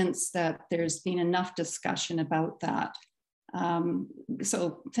convinced that there's been enough discussion about that.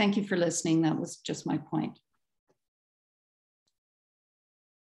 So thank you for listening. That was just my point.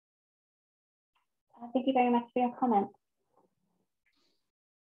 Thank you very much for your comment.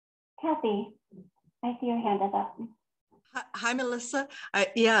 Kathy, I see your hand is up. Hi, Melissa.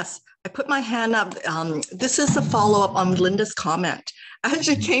 Yes, I put my hand up. This is a follow-up on Linda's comment. I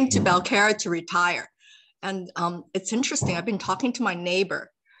actually came to Belcarra to retire. And it's interesting. I've been talking to my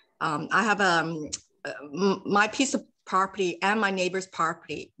neighbor. I have my piece of property and my neighbor's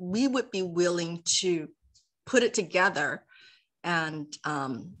property. We would be willing to put it together and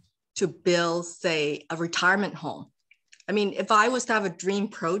to build, say, a retirement home. I mean, if I was to have a dream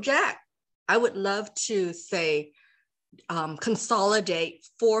project, I would love to, say, consolidate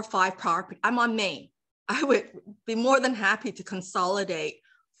 4 or 5 properties. I'm on Main. I would be more than happy to consolidate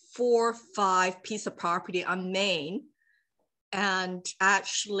 4 or 5 pieces of property on Main and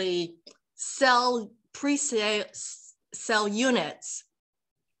actually sell units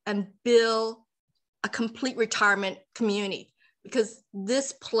and build a complete retirement community, because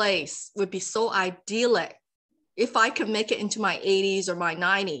this place would be so idyllic if I could make it into my 80s or my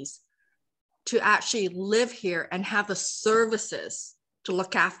 90s to actually live here and have the services to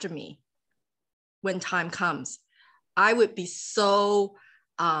look after me when time comes. I would be so,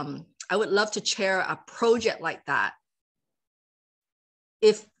 I would love to chair a project like that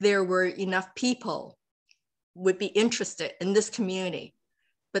if there were enough people would be interested in this community.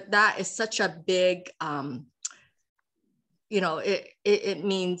 But that is such a big, it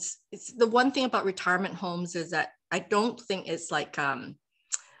means, it's the one thing about retirement homes is that I don't think it's like a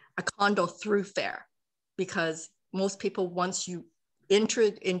condo thoroughfare, because most people, once you enter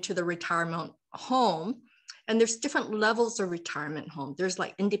into the retirement home, and there's different levels of retirement home. There's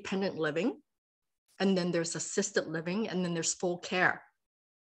like independent living, and then there's assisted living, and then there's full care.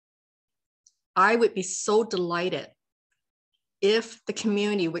 I would be so delighted if the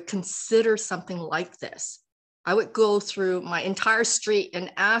community would consider something like this. I would go through my entire street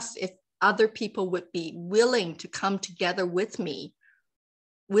and ask if other people would be willing to come together with me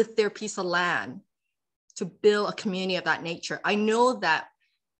with their piece of land to build a community of that nature. I know that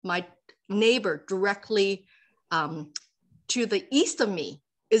my neighbor directly to the east of me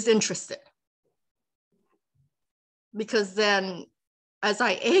is interested, because then as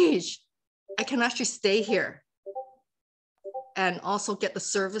I age, I can actually stay here and also get the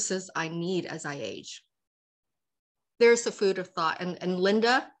services I need as I age. There's the food of thought. And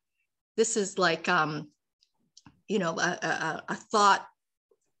Linda, this is like, a thought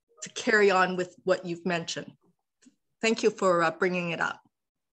to carry on with what you've mentioned. Thank you for bringing it up.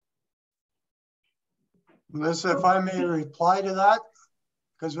 Melissa, if I may reply to that,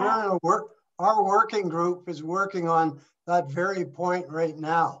 because we're in our working group is working on that very point right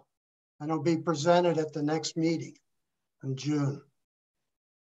now, and it'll be presented at the next meeting in June.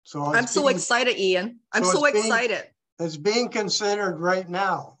 So I'm so excited, Ian. I'm so excited. It's being considered right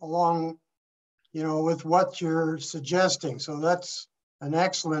now along, with what you're suggesting. So that's an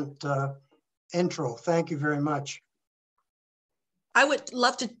excellent intro. Thank you very much. I would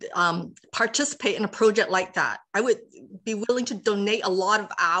love to participate in a project like that. I would be willing to donate a lot of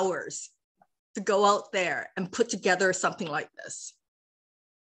hours to go out there and put together something like this.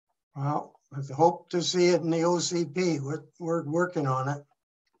 Well, I hope to see it in the OCP. We're working on it.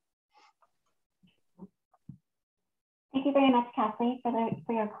 Thank you very much, Kathleen,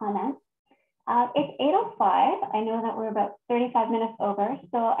 for your comments. It's 8:05. I know that we're about 35 minutes over,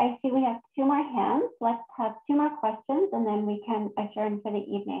 so I see we have 2 more hands. Let's have 2 more questions, and then we can adjourn for the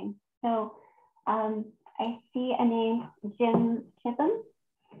evening. So I see a name, Jim Chisholm.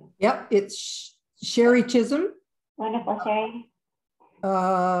 Yep, it's Sherry Chisholm. Wonderful, Sherry.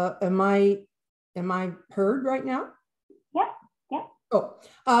 Am I heard right now? Yeah.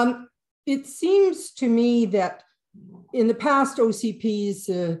 Oh, it seems to me that in the past OCPs,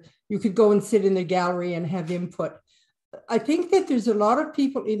 you could go and sit in the gallery and have input. I think that there's a lot of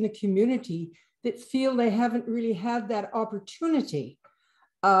people in the community that feel they haven't really had that opportunity.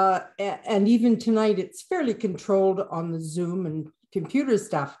 And even tonight, it's fairly controlled on the Zoom and computer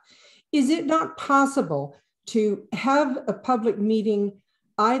stuff. is it not possible to have a public meeting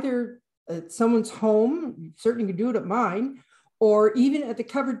either at someone's home, you certainly could do it at mine, or even at the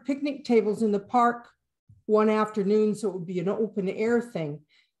covered picnic tables in the park one afternoon, so it would be an open air thing,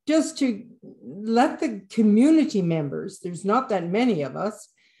 just to let the community members, there's not that many of us,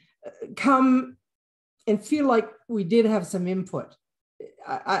 come and feel like we did have some input.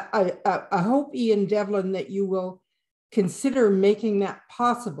 I hope, Ian Devlin, that you will consider making that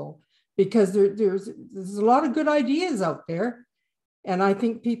possible, because there's a lot of good ideas out there. And I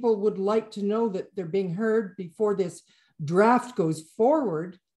think people would like to know that they're being heard before this draft goes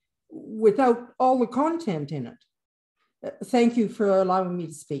forward without all the content in it. Thank you for allowing me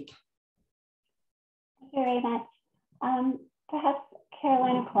to speak. Thank you very much. Perhaps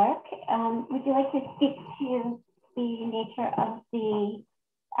Carolina Clark, would you like to speak to the nature of the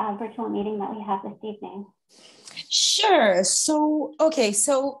virtual meeting that we have this evening? Sure. So, okay.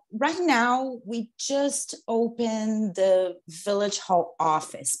 So right now we just opened the Village Hall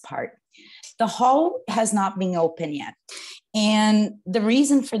office part. The hall has not been open yet. And the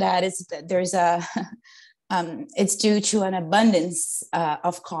reason for that is that there's a, it's due to an abundance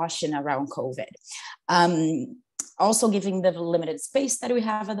of caution around COVID. Also, given the limited space that we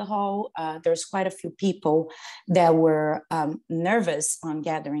have at the hall, there's quite a few people that were nervous on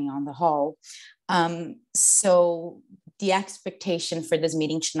gathering on the hall. So the expectation for this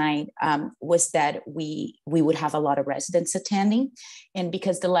meeting tonight was that we would have a lot of residents attending. And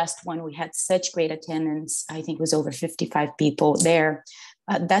because the last one, we had such great attendance, I think it was over 55 people there.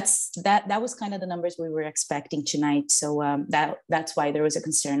 That was kind of the numbers we were expecting tonight. So that's why there was a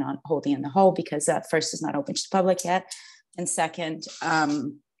concern on holding in the hall, because first, it's not open to the public yet. And second,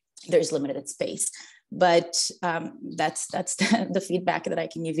 there's limited space. But that's the feedback that I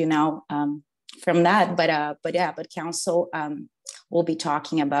can give you now from that. But council will be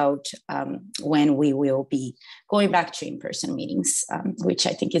talking about when we will be going back to in-person meetings, which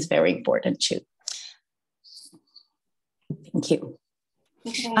I think is very important too. Thank you.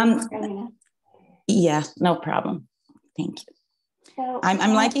 Yeah, no problem. Thank you. So,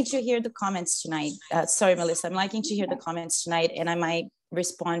 I'm liking to hear the comments tonight. Sorry, Melissa, I'm liking to hear the comments tonight, and I might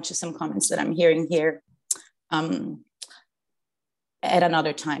respond to some comments that I'm hearing here at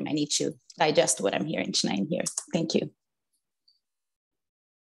another time. I need to digest what I'm hearing tonight here. Thank you.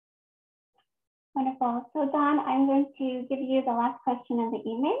 Wonderful. So Don, I'm going to give you the last question of the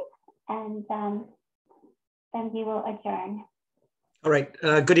evening, and then we will adjourn. All right.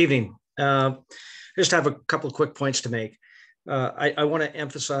 Good evening. Just have a couple of quick points to make. I want to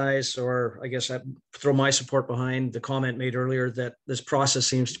emphasize, or I guess I throw my support behind the comment made earlier that this process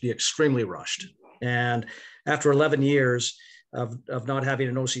seems to be extremely rushed. And after 11 years of not having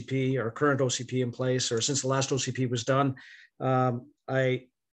an OCP or current OCP in place, or since the last OCP was done, I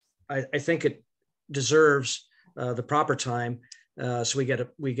think it deserves the proper time. So we get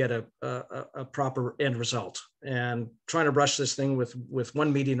a proper end result. And trying to rush this thing with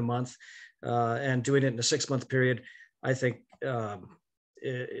one meeting a month and doing it in a 6-month period, I think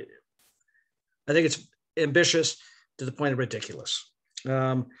it's ambitious to the point of ridiculous.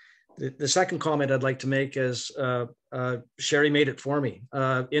 The second comment I'd like to make is Sherry made it for me.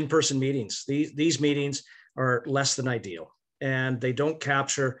 In-person meetings. These meetings are less than ideal, and they don't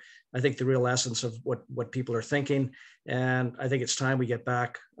capture, I think, the real essence of what people are thinking. And I think it's time we get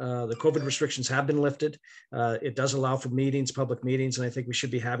back. The COVID restrictions have been lifted. It does allow for meetings, public meetings, and I think we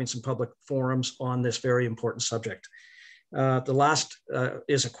should be having some public forums on this very important subject. The last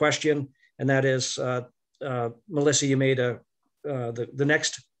is a question, and that is, Melissa, you made the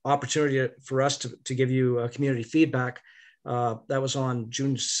next opportunity for us to give you community feedback. That was on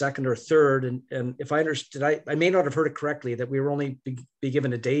June 2nd or 3rd. And if I understood, I may not have heard it correctly, that we were only be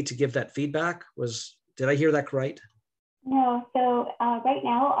given a day to give that feedback. Did I hear that right? No, so right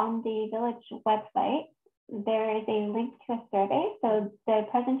now on the village website, there is a link to a survey. So the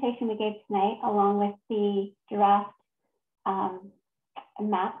presentation we gave tonight, along with the draft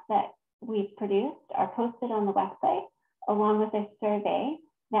maps that we've produced, are posted on the website, along with a survey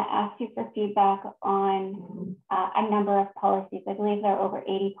that asks you for feedback on a number of policies. I believe there are over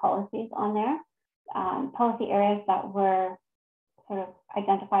 80 policies on there, policy areas that were sort of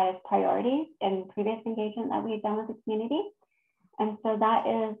identified as priorities in previous engagement that we've done with the community. And so that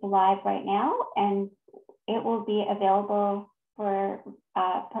is live right now, and it will be available for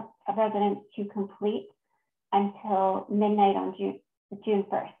residents to complete until midnight on June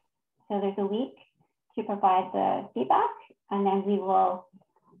 1st. So there's a week to provide the feedback, and then we will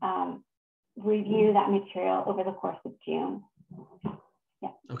review that material over the course of June.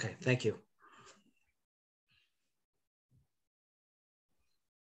 Yeah. Okay, thank you.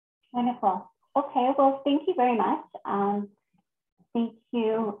 Wonderful. Okay, well, thank you very much. Thank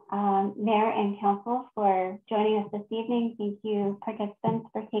you, Mayor and Council, for joining us this evening. Thank you, participants,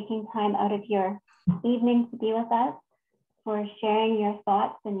 for taking time out of your evening to be with us, for sharing your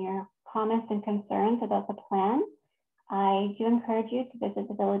thoughts and your comments and concerns about the plan. I do encourage you to visit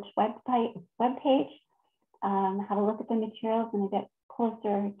the village webpage, have a look at the materials in a bit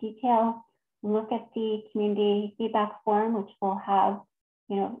closer detail, look at the community feedback form, which will have,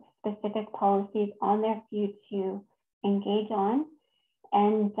 you know, specific policies on there for you to engage on.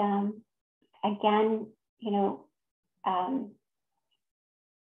 And again, you know,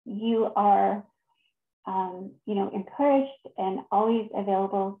 you are, you know, encouraged and always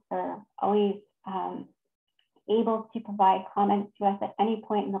available, or always able to provide comments to us at any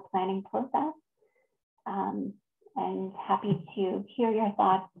point in the planning process. And happy to hear your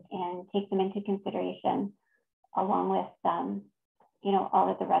thoughts and take them into consideration along with, you know, all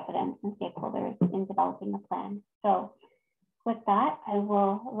of the residents and stakeholders in developing the plan. So with that, I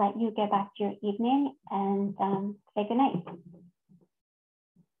will let you get back to your evening and say good night.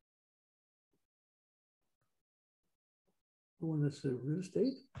 Real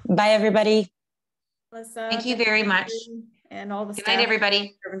estate. Bye, everybody. Melissa, thank you very much. And all the Good staff. night,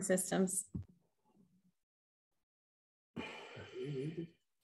 everybody. Urban Systems.